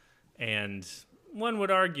winning, and one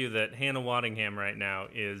would argue that Hannah Waddingham right now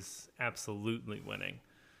is absolutely winning.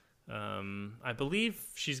 I believe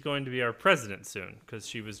she's going to be our president soon because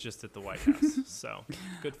she was just at the White House. So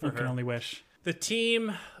good for her. I can only wish. The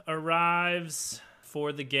team arrives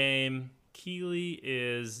for the game. Keely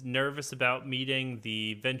is nervous about meeting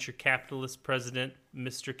the venture capitalist president,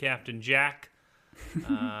 Mr. Captain Jack.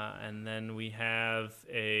 And then we have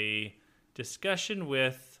a discussion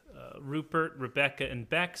with Rupert, Rebecca, and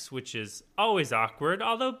Bex, which is always awkward,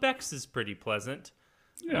 although Bex is pretty pleasant.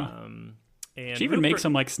 Yeah. And she even makes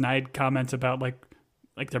some like snide comments about like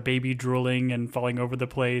their baby drooling and falling over the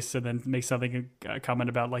place, and then makes something a comment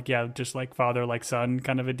about like, yeah, just like father like son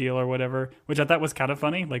kind of a deal or whatever, which I thought was kind of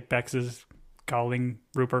funny. Like Bex is calling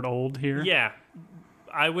Rupert old here. Yeah.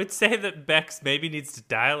 I would say that Bex maybe needs to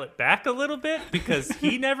dial it back a little bit because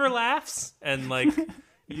he never laughs, and like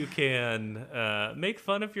you can make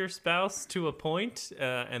fun of your spouse to a point,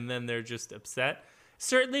 and then they're just upset.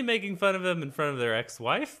 Certainly making fun of them in front of their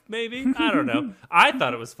ex-wife, maybe. I don't know. I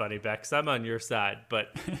thought it was funny, Bex. I'm on your side. But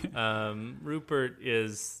Rupert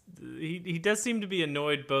is... He does seem to be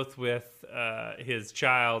annoyed both with his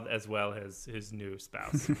child as well as his new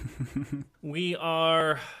spouse. We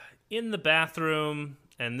are in the bathroom,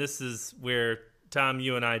 and this is where, Tom,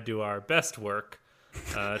 you and I do our best work,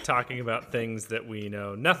 talking about things that we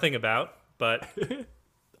know nothing about. But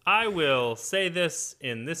I will say this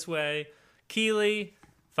in this way. Keely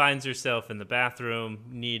finds herself in the bathroom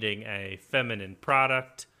needing a feminine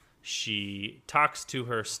product. She talks to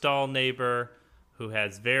her stall neighbor who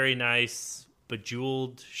has very nice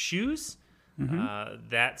bejeweled shoes.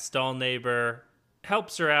 That stall neighbor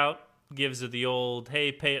helps her out, gives her the old,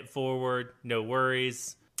 hey, pay it forward, no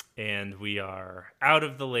worries. And we are out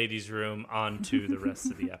of the ladies' room onto the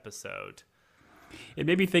rest of the episode. It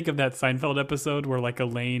made me think of that Seinfeld episode where like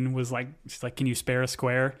Elaine was like, she's like, can you spare a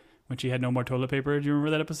square? When she had no more toilet paper. Do you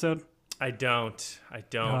remember that episode? I don't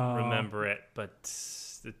remember it, but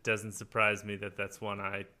it doesn't surprise me that that's one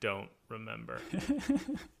I don't remember.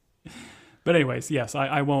 But anyways, yes,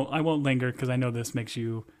 I won't linger because I know this makes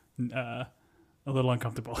you a little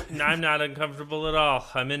uncomfortable. I'm not uncomfortable at all.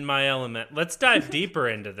 I'm in my element. Let's dive deeper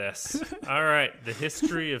into this. All right, the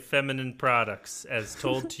history of feminine products as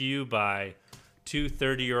told to you by two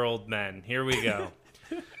 30-year-old men. Here we go.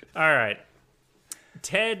 All right.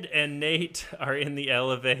 Ted and Nate are in the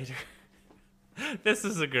elevator. This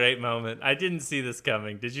is a great moment. I didn't see this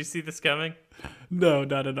coming. Did you see this coming? No,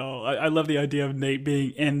 not at all. I love the idea of Nate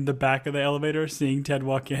being in the back of the elevator, seeing Ted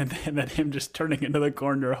walk in, and then him just turning into the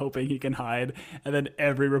corner, hoping he can hide. And then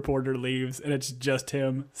every reporter leaves, and it's just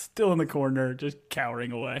him still in the corner, just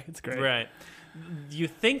cowering away. It's great. Right. You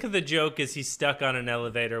think the joke is he's stuck on an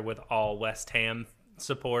elevator with all West Ham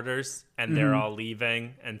supporters and they're all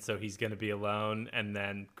leaving, and so he's going to be alone, and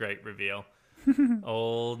then great reveal.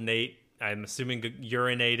 Old Nate, I'm assuming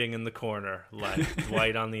urinating in the corner like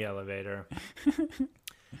Dwight on the elevator.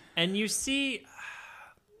 And you see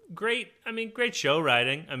great show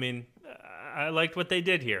writing. I mean, I liked what they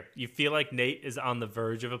did here. You feel like Nate is on the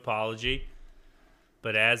verge of apology,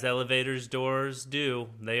 but as elevators doors do,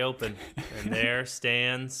 they open, and there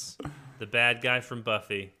stands the bad guy from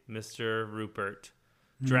Buffy, Mr. Rupert.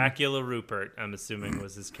 Dracula Rupert, I'm assuming,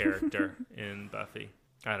 was his character in Buffy.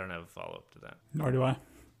 I don't have a follow-up to that. Nor do I.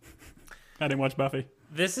 I didn't watch Buffy.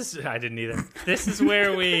 I didn't either. This is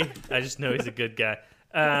where I just know he's a good guy.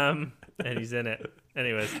 And he's in it.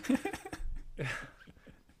 Anyways.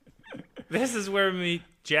 This is where we meet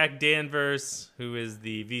Jack Danvers, who is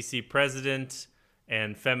the VC president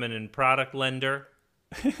and feminine product lender.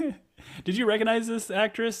 Did you recognize this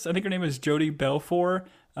actress? I think her name is Jodie Belfour.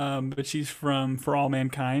 But she's from For All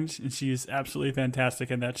Mankind, and she's absolutely fantastic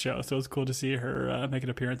in that show. So it's cool to see her make an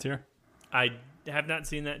appearance here. I have not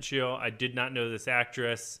seen that show. I did not know this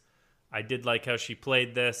actress. I did like how she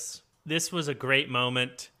played this. This was a great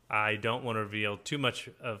moment. I don't want to reveal too much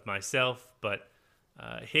of myself, but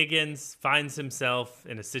Higgins finds himself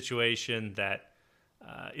in a situation that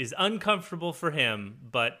is uncomfortable for him,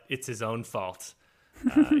 but it's his own fault.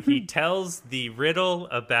 He tells the riddle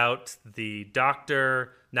about the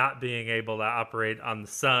doctor not being able to operate on the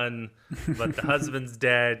son, but the husband's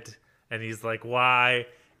dead, and he's like, why?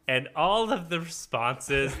 And all of the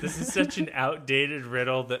responses, this is such an outdated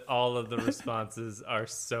riddle that all of the responses are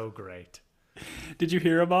so great. Did you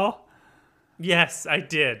hear them all? Yes, I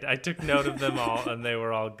did. I took note of them all, and they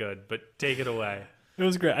were all good. But take it away. It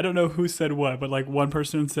was great. I don't know who said what, but like one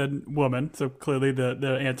person said woman, so clearly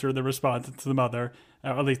the answer, the response to the mother.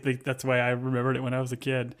 At least that's the way I remembered it when I was a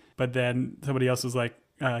kid. But then somebody else was like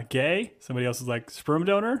gay. Somebody else was like sperm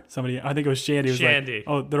donor. I think it was Shandy. Was Shandy. Like,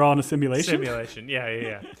 oh, they're all in a simulation. Simulation.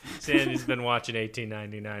 Yeah. Shandy's been watching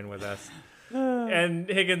 1899 with us. And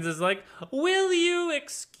Higgins is like, will you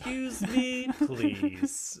excuse me,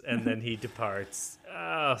 please? And then he departs.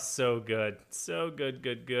 Oh, so good. So good.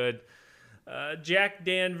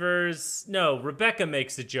 Rebecca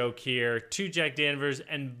makes a joke here to Jack Danvers,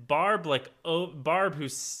 and Barb, Barb,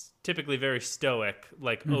 who's typically very stoic,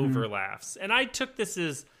 over laughs. And I took this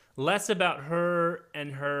as less about her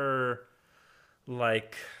and her,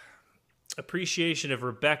 appreciation of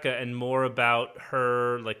Rebecca and more about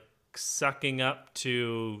her, sucking up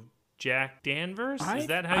to Jack Danvers. Is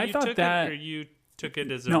that how you took it, or you took it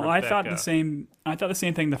as a Rebecca? I thought the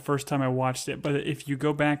same thing the first time I watched it, but if you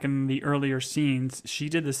go back in the earlier scenes, she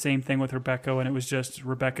did the same thing with Rebecca, and it was just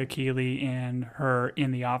Rebecca Keeley and her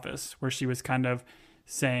in the office, where she was kind of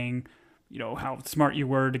saying, how smart you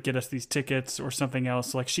were to get us these tickets or something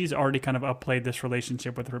else. Like, she's already kind of upplayed this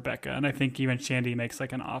relationship with Rebecca, and I think even Shandy makes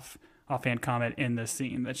like an offhand comment in this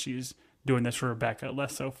scene that she's doing this for Rebecca,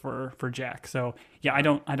 less so for Jack. So yeah, I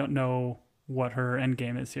don't know what her end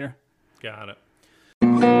game is here. Got it.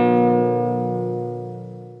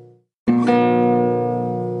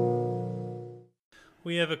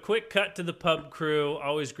 We have a quick cut to the pub crew.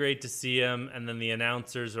 Always great to see them. And then the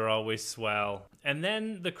announcers are always swell. And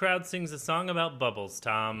then the crowd sings a song about bubbles.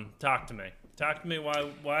 Tom, talk to me. Talk to me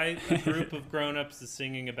why a group of grown-ups is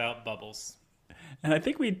singing about bubbles. And I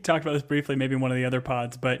think we talked about this briefly, maybe in one of the other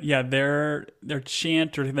pods, but yeah, their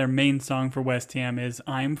chant or their main song for West Ham is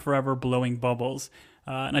 "I'm Forever Blowing Bubbles."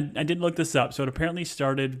 And I did look this up. So it apparently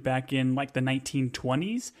started back in like the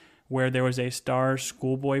 1920s, where there was a star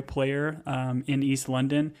schoolboy player in East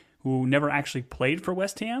London who never actually played for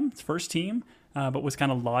West Ham, his first team, but was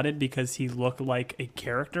kind of lauded because he looked like a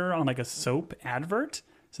character on like a soap advert.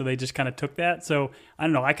 So they just kind of took that. So I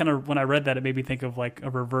don't know. When I read that, it made me think of like a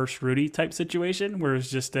reverse Rudy type situation, where it's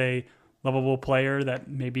just a lovable player that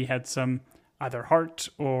maybe had some either heart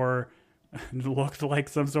or looked like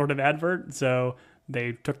some sort of advert. So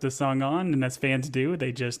they took the song on, and as fans do,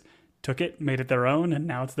 they just took it, made it their own, and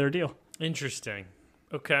now it's their deal. Interesting.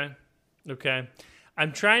 Okay.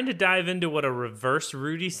 I'm trying to dive into what a reverse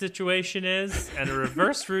Rudy situation is, and a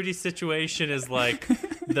reverse Rudy situation is like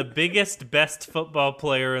the biggest, best football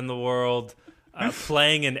player in the world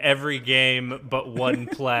playing in every game but one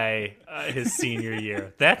play his senior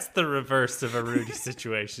year. That's the reverse of a Rudy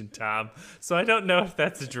situation, Tom. So I don't know if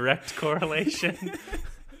that's a direct correlation,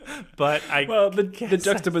 but the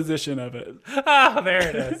juxtaposition of it. Oh, there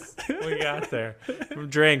it is. We got there.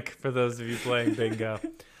 Drink for those of you playing bingo.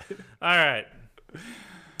 All right.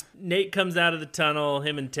 Nate comes out of the tunnel.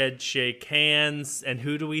 Him and Ted shake hands. And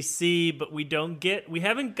who do we see? But we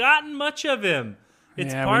haven't gotten much of him.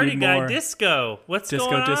 It's party guy more. Disco. What's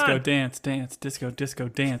going on? Disco, dance, disco,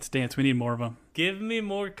 dance. We need more of them. Give me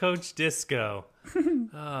more Coach Disco.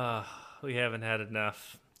 We haven't had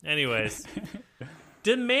enough. Anyways.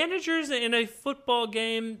 Do managers in a football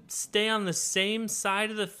game stay on the same side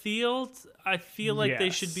of the field? I feel like they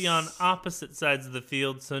should be on opposite sides of the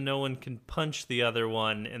field so no one can punch the other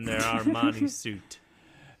one in their Armani suit.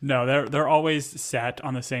 No, they're always sat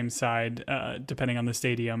on the same side, depending on the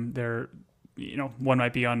stadium. One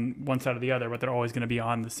might be on one side or the other, but they're always going to be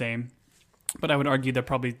on the same. But I would argue they're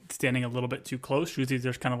probably standing a little bit too close. Usually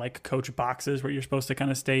there's kind of like coach boxes where you're supposed to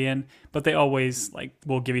kind of stay in. But they always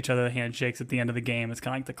will give each other the handshakes at the end of the game. It's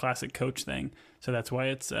kind of like the classic coach thing. So that's why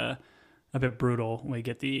it's a bit brutal when we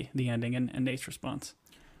get the ending and Nate's response.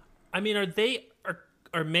 I mean,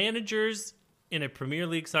 are managers in a Premier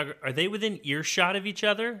League soccer, are they within earshot of each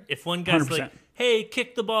other? If one guy's 100%. Like, hey,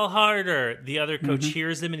 kick the ball harder, the other coach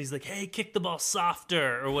hears him and he's like, hey, kick the ball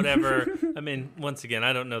softer or whatever. I mean, once again,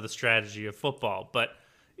 I don't know the strategy of football, but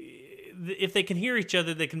if they can hear each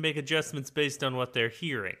other, they can make adjustments based on what they're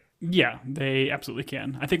hearing. Yeah, they absolutely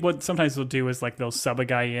can. I think what sometimes they'll do is they'll sub a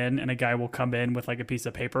guy in, and a guy will come in with a piece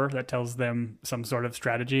of paper that tells them some sort of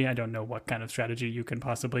strategy. I don't know what kind of strategy you can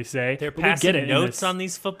possibly say. They're passing notes on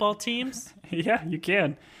these football teams? Yeah, you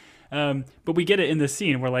can. But we get it in this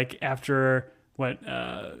scene where after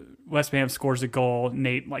West Ham scores a goal,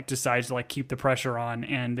 Nate decides to keep the pressure on,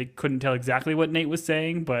 and they couldn't tell exactly what Nate was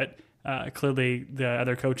saying, but clearly the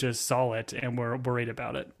other coaches saw it and were worried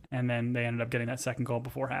about it. And then they ended up getting that second goal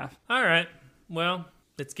before half. All right. Well,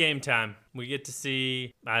 it's game time. We get to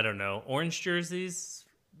see, I don't know, orange jerseys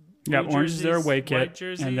Yeah, Blue orange is their jerseys, away white kit,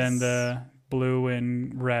 jerseys. and then the blue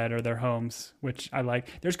and red are their homes, which I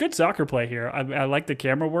like. There's good soccer play here. I like the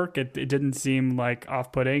camera work. It didn't seem like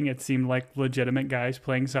off-putting. It seemed like legitimate guys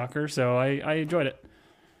playing soccer, so I enjoyed it.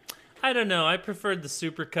 I don't know. I preferred the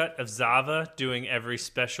supercut of Zava doing every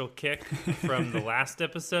special kick from the last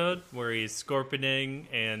episode where he's scorpioning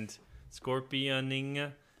and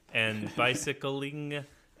bicycling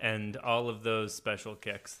and all of those special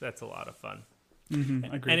kicks. That's a lot of fun.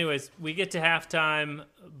 Mm-hmm, agreed. Anyways, we get to halftime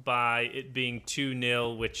by it being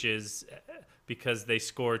 2-0, which is because they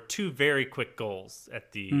scored two very quick goals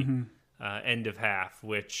at the end of half,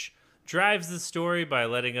 which drives the story by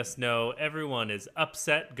letting us know everyone is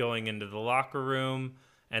upset going into the locker room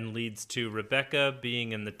and leads to Rebecca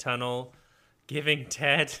being in the tunnel, giving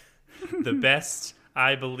Ted the best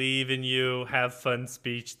 "I believe in you, have fun"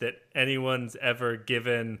 speech that anyone's ever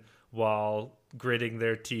given while gritting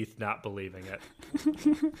their teeth, not believing it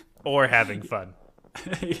or having fun.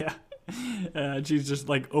 Yeah. She's just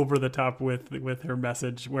like over the top with her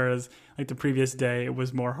message, whereas like the previous day it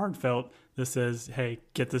was more heartfelt. This is, hey,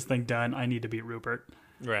 get this thing done. I need to beat Rupert.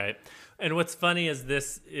 Right. And what's funny is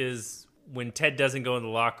this is when Ted doesn't go in the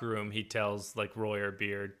locker room, he tells like Roy or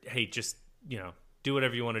Beard, hey, just, do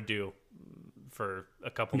whatever you want to do for a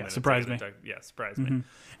couple minutes. Surprise me. Surprise me.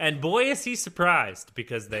 And boy, is he surprised,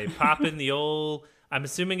 because they pop in the old, I'm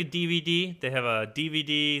assuming a DVD. They have a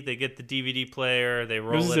DVD. They get the DVD player. They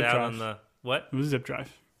roll it out on the, what? It was a zip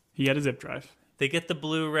drive. He had a zip drive. They get the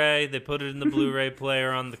Blu-ray. They put it in the Blu-ray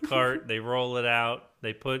player on the cart. They roll it out.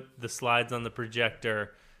 They put the slides on the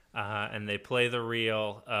projector, and they play the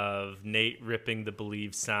reel of Nate ripping the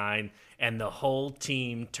Believe sign, and the whole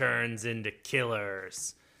team turns into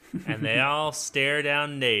killers. And they all stare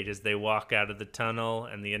down Nate as they walk out of the tunnel,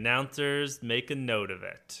 and the announcers make a note of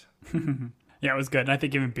it. Yeah, it was good. And I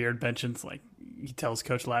think even Beard mentions, like, he tells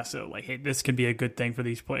Coach Lasso, like, hey, this could be a good thing for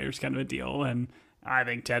these players, kind of a deal. And I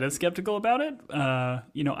think Ted is skeptical about it.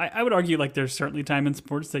 I would argue, like, there's certainly time in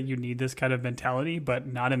sports that you need this kind of mentality, but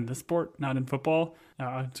not in this sport, not in football.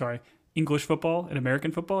 English football and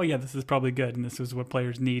American football. Yeah, this is probably good, and this is what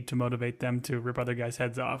players need to motivate them to rip other guys'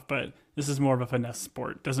 heads off. But this is more of a finesse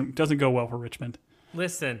sport. Doesn't go well for Richmond.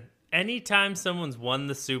 Listen, anytime someone's won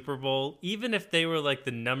the Super Bowl, even if they were like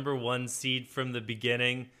the number one seed from the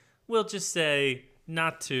beginning, we'll just say,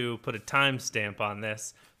 not to put a timestamp on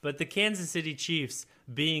this, but the Kansas City Chiefs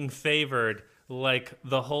being favored like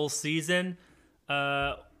the whole season,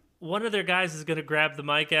 one of their guys is going to grab the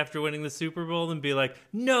mic after winning the Super Bowl and be like,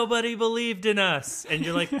 nobody believed in us. And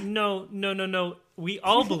you're like, no. We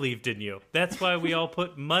all believed in you. That's why we all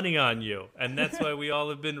put money on you. And that's why we all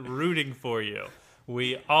have been rooting for you.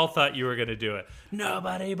 We all thought you were going to do it.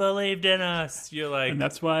 Nobody believed in us. You're like... And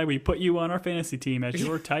that's why we put you on our fantasy team as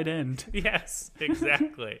your tight end. Yes,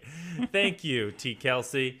 exactly. Thank you, T.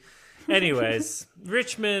 Kelsey. Anyways,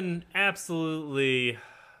 Richmond absolutely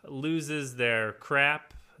loses their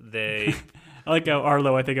crap. I like how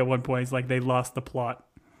Arlo, I think at one point, is like, they lost the plot.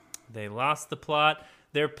 They lost the plot.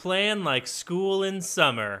 They're playing like school in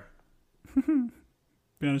summer. Be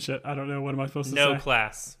honest, shit, I don't know. What am I supposed to say? No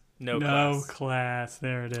class. No class.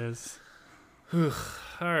 There it is. All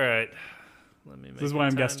right. Let me make this is why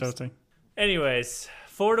I'm guest hosting. Anyways,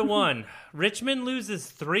 4-1. Richmond loses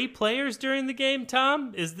 3 players during the game,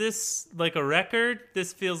 Tom? Is this like a record?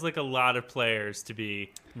 This feels like a lot of players to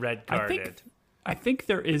be red carded. I think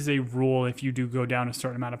there is a rule, if you do go down a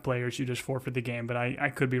certain amount of players, you just forfeit the game. But I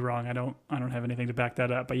could be wrong. I don't have anything to back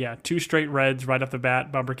that up. But yeah, 2 straight reds right off the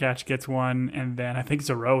bat. Bumper Catch gets one, and then I think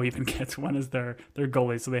Zero even gets one as their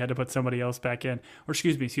goalie. So they had to put somebody else back in. Or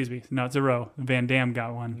excuse me, not Zero. Van Dam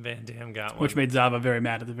got one. Which made Zava very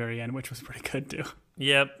mad at the very end, which was pretty good too.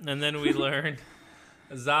 Yep, and then we learned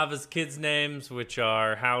Zava's kids' names, which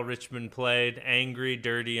are how Richmond played: Angry,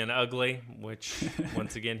 Dirty, and Ugly, which,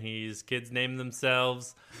 once again, his kids named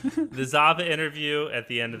themselves. The Zava interview at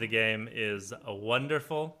the end of the game is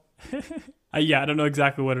wonderful. I don't know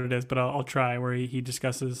exactly what it is, but I'll try, where he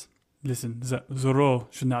discusses, listen, Zorro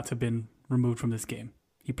should not have been removed from this game.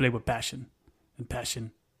 He played with passion, and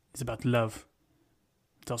passion is about love.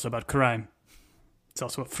 It's also about crime. It's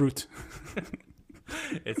also a fruit.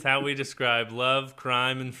 It's how we describe love,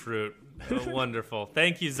 crime, and fruit. Oh, wonderful.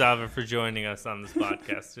 Thank you, Zava, for joining us on this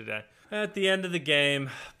podcast today. At the end of the game,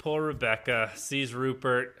 poor Rebecca sees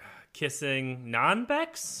Rupert kissing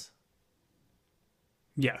non-Bex?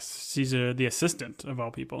 Yes, she's the assistant of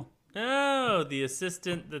all people. Oh, the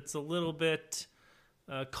assistant that's a little bit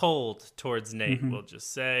cold towards Nate, we'll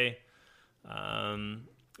just say.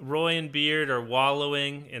 Roy and Beard are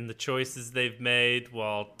wallowing in the choices they've made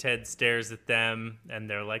while Ted stares at them and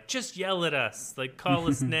they're like, just yell at us. Like, call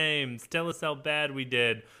us names. Tell us how bad we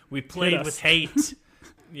did. We played with hate.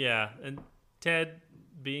 Yeah. And Ted,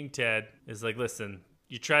 being Ted, is like, listen,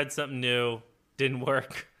 you tried something new. Didn't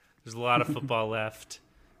work. There's a lot of football left.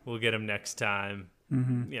 We'll get him next time.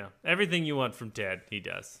 You know, everything you want from Ted, he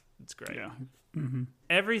does. It's great. Yeah.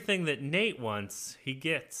 Everything that Nate wants, he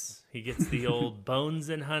gets. He gets the old Bones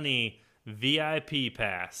and Honey VIP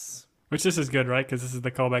pass. Which this is good, right? Because this is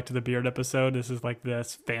the callback to the Beard episode. This is like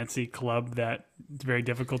this fancy club that it's very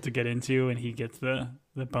difficult to get into, and he gets the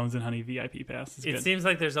Bones and Honey VIP pass. It seems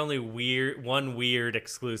like there's only one weird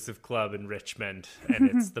exclusive club in Richmond, and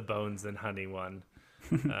it's the Bones and Honey one.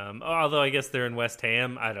 Although I guess they're in West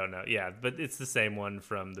Ham. I don't know. Yeah, but it's the same one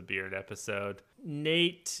from the Beard episode.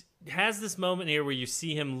 Nate has this moment here where you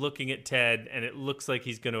see him looking at Ted, and it looks like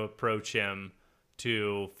he's going to approach him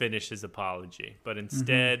to finish his apology. But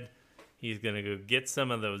instead, he's going to go get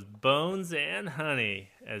some of those bones and honey,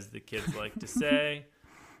 as the kids like to say.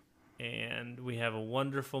 And we have a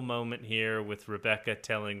wonderful moment here with Rebecca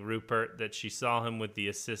telling Rupert that she saw him with the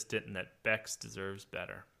assistant and that Bex deserves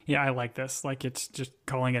better. Yeah, I like this. Like, it's just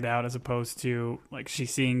calling it out as opposed to, like,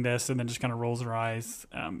 she's seeing this and then just kind of rolls her eyes.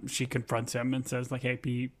 She confronts him and says, like, hey,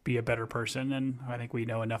 be a better person. And I think we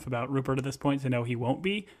know enough about Rupert at this point to know he won't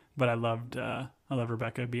be. But I love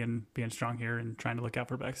Rebecca being strong here and trying to look out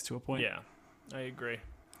for Bex to a point. Yeah, I agree.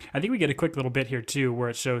 I think we get a quick little bit here, too, where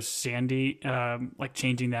it shows Sandy, like,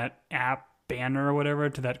 changing that app banner or whatever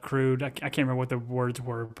to that crude, I can't remember what the words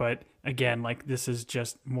were, but again, like, this is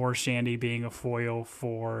just more Shandy being a foil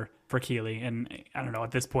for Keely. And I don't know,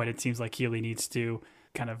 at this point, it seems like Keely needs to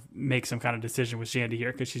kind of make some kind of decision with Shandy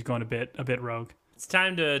here because she's going a bit rogue. It's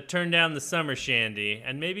time to turn down the summer Shandy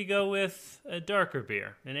and maybe go with a darker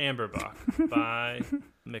beer, an Amberbach by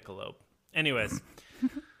Michelob. Anyways,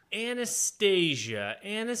 Anastasia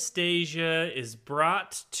is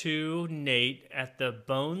brought to Nate at the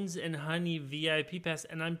Bones and Honey VIP pass,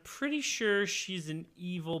 and I'm pretty sure she's an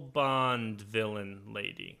evil Bond villain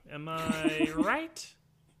lady. Am I right?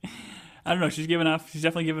 I don't know. She's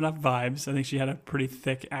definitely giving off vibes. I think she had a pretty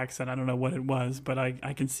thick accent. I don't know what it was, but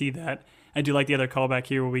I can see that. I do like the other callback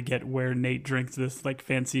here where we get where Nate drinks this like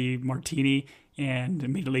fancy martini and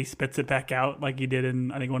immediately spits it back out like he did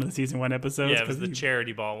in, I think, one of the season 1 episodes. Yeah, it was the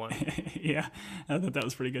charity ball one. Yeah, I thought that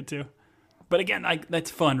was pretty good too. But again, that's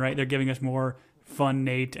fun, right? They're giving us more fun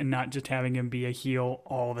Nate and not just having him be a heel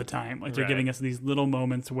all the time. Like, they're giving us these little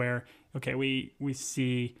moments where, okay, we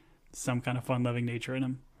see some kind of fun-loving nature in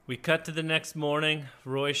him. We cut to the next morning.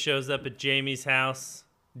 Roy shows up at Jamie's house.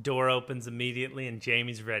 Door opens immediately, and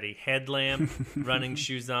Jamie's ready. Headlamp, running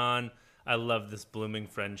shoes on. I love this blooming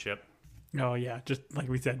friendship. Oh, yeah. Just like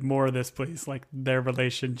we said, more of this, please. Like, their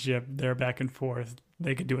relationship, their back and forth.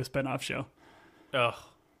 They could do a spinoff show.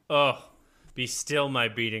 Oh, be still my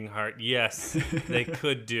beating heart. Yes, they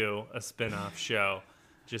could do a spinoff show.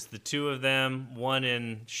 Just the two of them, one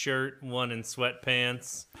in shirt, one in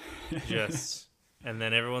sweatpants. And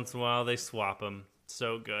then every once in a while they swap them.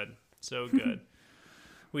 So good. So good.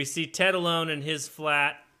 We see Ted alone in his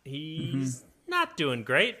flat. He's not doing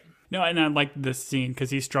great. No, and I like this scene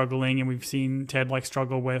because he's struggling, and we've seen Ted like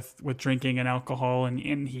struggle with drinking and alcohol, and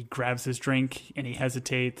he grabs his drink and he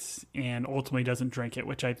hesitates and ultimately doesn't drink it,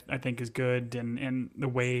 which I think is good. And the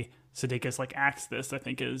way Sudeikis like acts this, I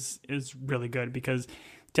think is really good because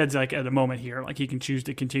Ted's like at the moment here, like he can choose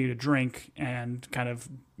to continue to drink and kind of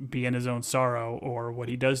be in his own sorrow, or what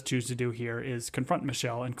he does choose to do here is confront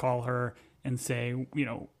Michelle and call her and say, you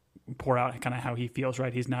know, pour out kind of how he feels,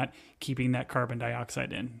 right? He's not keeping that carbon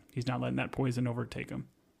dioxide in. He's not letting that poison overtake him.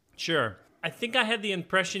 Sure. I think I had the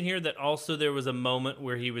impression here that also there was a moment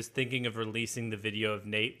where he was thinking of releasing the video of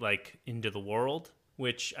Nate like into the world,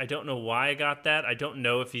 which I don't know why I got that. I don't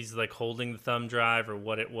know if he's like holding the thumb drive or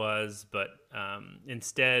what it was, but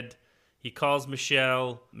instead he calls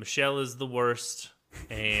Michelle. Michelle is the worst,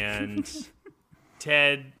 and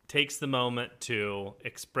Ted takes the moment to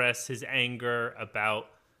express his anger about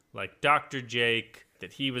like Dr. Jake,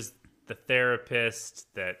 that he was the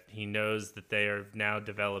therapist, that he knows that they have now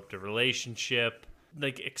developed a relationship.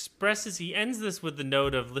 Like he ends this with the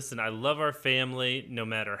note of, listen, I love our family no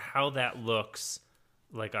matter how that looks.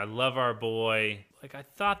 Like, I love our boy. Like, I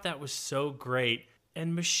thought that was so great.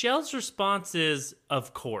 And Michelle's response is,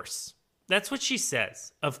 of course. That's what she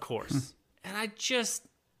says, of course. And I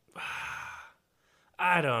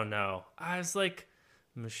don't know. I was like,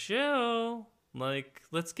 Michelle, like,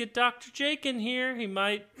 let's get Dr. Jake in here. He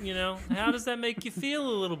might, how does that make you feel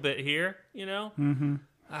a little bit here,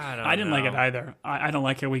 I don't I didn't like it know. either. I don't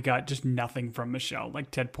like how we got just nothing from Michelle.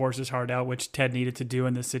 Like Ted pours his heart out, which Ted needed to do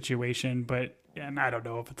in this situation, but and I don't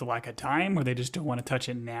know if it's a lack of time or they just don't want to touch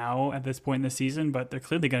it now at this point in the season, but they're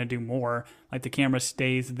clearly going to do more. Like the camera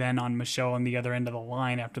stays then on Michelle on the other end of the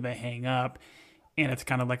line after they hang up, and it's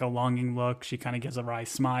kind of like a longing look. She kind of gives a wry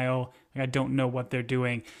smile. Like I don't know what they're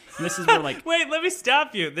doing. And this is where like Wait, let me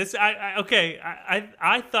stop you.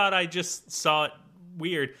 I thought I just saw it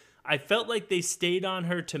weird. I felt like they stayed on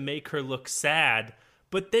her to make her look sad,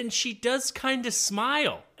 but then she does kind of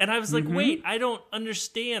smile. And I was like, wait, I don't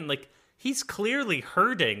understand. Like, he's clearly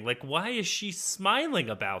hurting. Like, why is she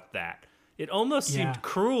smiling about that? It almost seemed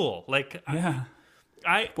cruel. Like, yeah.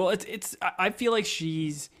 Well, it's I feel like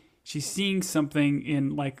she's seeing something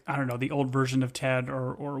in, like, I don't know, the old version of Ted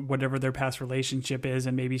or whatever their past relationship is,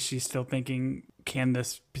 and maybe she's still thinking, can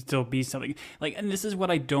this still be something? Like, and this is what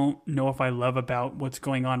I don't know if I love about what's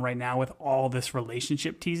going on right now with all this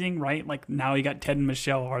relationship teasing, right? Like, now you got Ted and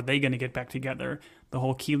Michelle. Are they going to get back together? The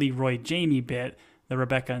whole Keely, Roy, Jamie bit, the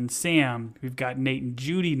Rebecca and Sam. We've got Nate and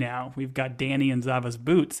Judy now. We've got Danny and Zava's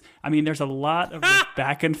boots. I mean, there's a lot of this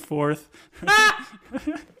back and forth.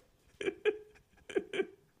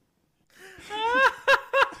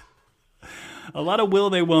 A lot of will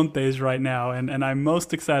they won't they's right now, and I'm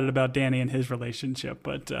most excited about Danny and his relationship.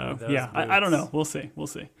 But I don't know. We'll see.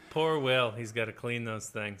 poor Will. He's got to clean those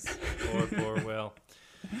things. Poor Will.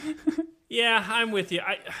 Yeah, I'm with you.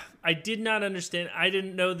 I did not understand. I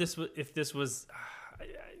didn't know if this was,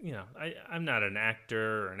 I'm not an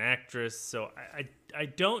actor or an actress, so I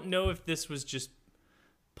don't know if this was just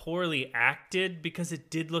poorly acted, because it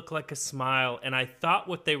did look like a smile, and I thought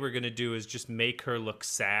what they were going to do is just make her look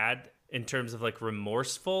sad in terms of like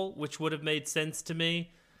remorseful, which would have made sense to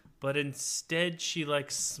me, but instead she like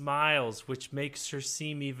smiles, which makes her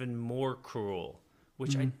seem even more cruel,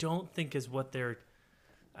 which I don't think is what they're,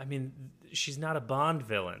 I mean, she's not a Bond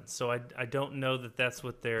villain, so I don't know that that's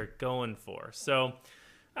what they're going for. So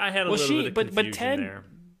I had a little bit of confusion there.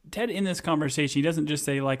 Ted in this conversation, he doesn't just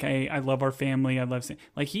say like, I love our family, I love,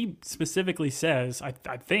 like he specifically says,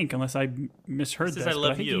 I think, unless I misheard this, I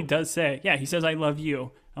love I think you. he does say, yeah, he says I love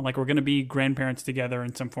you, and like we're gonna be grandparents together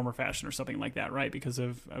in some form or fashion or something like that, right? Because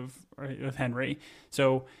of Henry.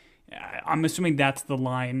 So I'm assuming that's the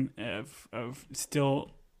line of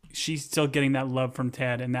still, she's still getting that love from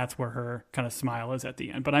Ted, and that's where her kind of smile is at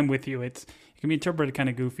the end. But I'm with you. It can be interpreted kind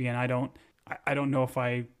of goofy, and I don't know if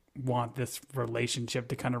I want this relationship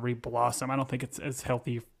to kind of re-blossom. I don't think it's as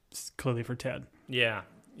healthy clearly for Ted. Yeah,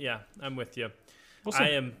 I'm with you. We'll see. I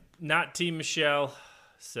am not Team Michelle,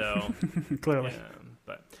 so clearly.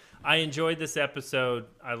 But I enjoyed this episode.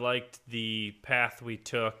 I liked the path we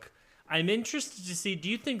took. I'm interested to see, do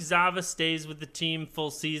you think Zava stays with the team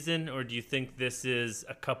full season, or do you think this is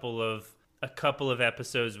a couple of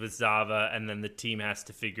episodes with Zava and then the team has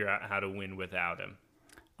to figure out how to win without him?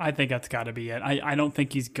 I think that's got to be it. I don't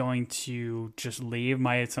think he's going to just leave.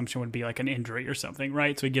 My assumption would be like an injury or something,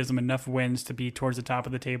 right? So he gives them enough wins to be towards the top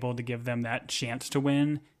of the table to give them that chance to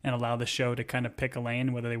win and allow the show to kind of pick a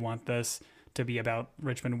lane, whether they want this to be about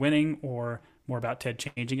Richmond winning or more about Ted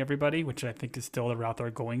changing everybody, which I think is still the route they're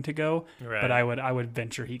going to go. Right. But I would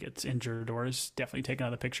venture he gets injured or is definitely taken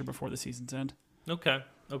out of the picture before the season's end. Okay.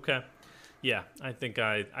 Yeah, I think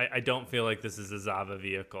I don't feel like this is a Zava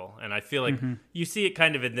vehicle. And I feel like you see it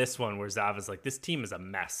kind of in this one where Zava's like, this team is a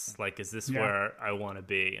mess. Like, is this where I want to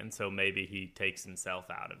be? And so maybe he takes himself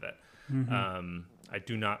out of it. I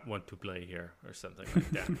do not want to play here or something like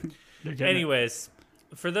that. Anyways,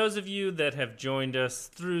 for those of you that have joined us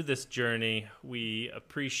through this journey, we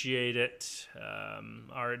appreciate it.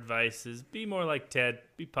 Our advice is be more like Ted.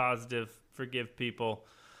 Be positive. Forgive people.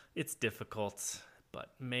 It's difficult. But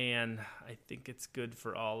man, I think it's good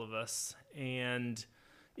for all of us. And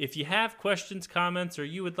if you have questions, comments, or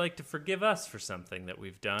you would like to forgive us for something that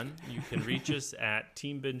we've done, you can reach us at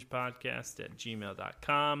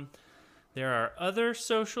teambingepodcast@gmail.com. There are other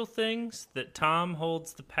social things that Tom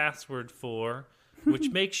holds the password for,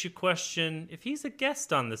 which makes you question, if he's a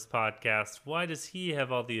guest on this podcast, why does he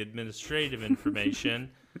have all the administrative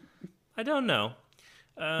information? I don't know.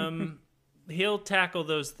 He'll tackle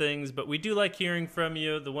those things, but we do like hearing from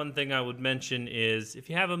you. The one thing I would mention is if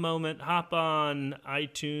you have a moment, hop on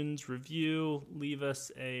iTunes, leave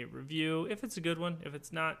us a review. If it's a good one. If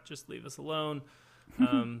it's not, just leave us alone.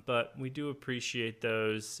 But we do appreciate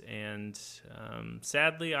those, and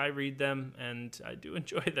sadly, I read them, and I do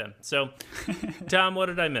enjoy them. So, Tom, what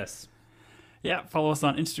did I miss? Yeah, follow us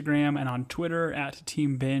on Instagram and on Twitter at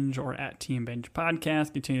Team Binge or at Team Binge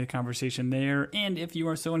Podcast. Continue the conversation there. And if you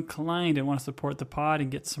are so inclined and want to support the pod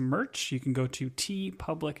and get some merch, you can go to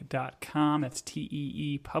teepublic.com. That's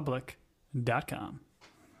teepublic.com.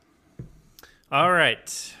 All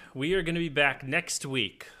right. We are going to be back next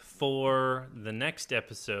week for the next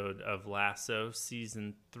episode of Lasso,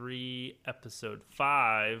 Season 3, Episode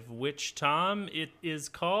 5, which, Tom, it is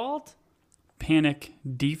called? Panic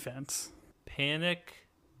Defense. Panic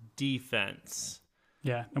Defense.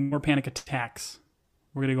 Yeah, no more panic attacks.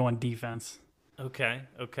 We're going to go on defense. Okay.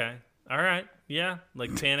 All right. Yeah,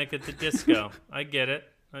 like Panic at the Disco. I get it.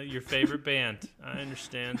 Your favorite band. I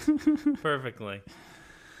understand perfectly.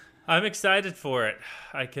 I'm excited for it.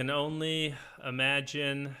 I can only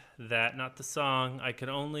imagine that, not the song, I can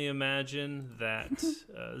only imagine that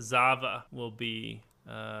Zava will be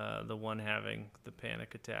the one having the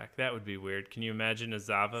panic attack. That would be weird. Can you imagine a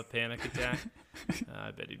Zava panic attack?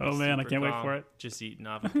 I bet he'd be man, I can't calm, wait for it. just eating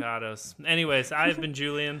avocados. Anyways, I've been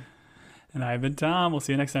Julian. And I've been Tom. We'll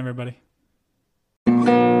see you next time, everybody.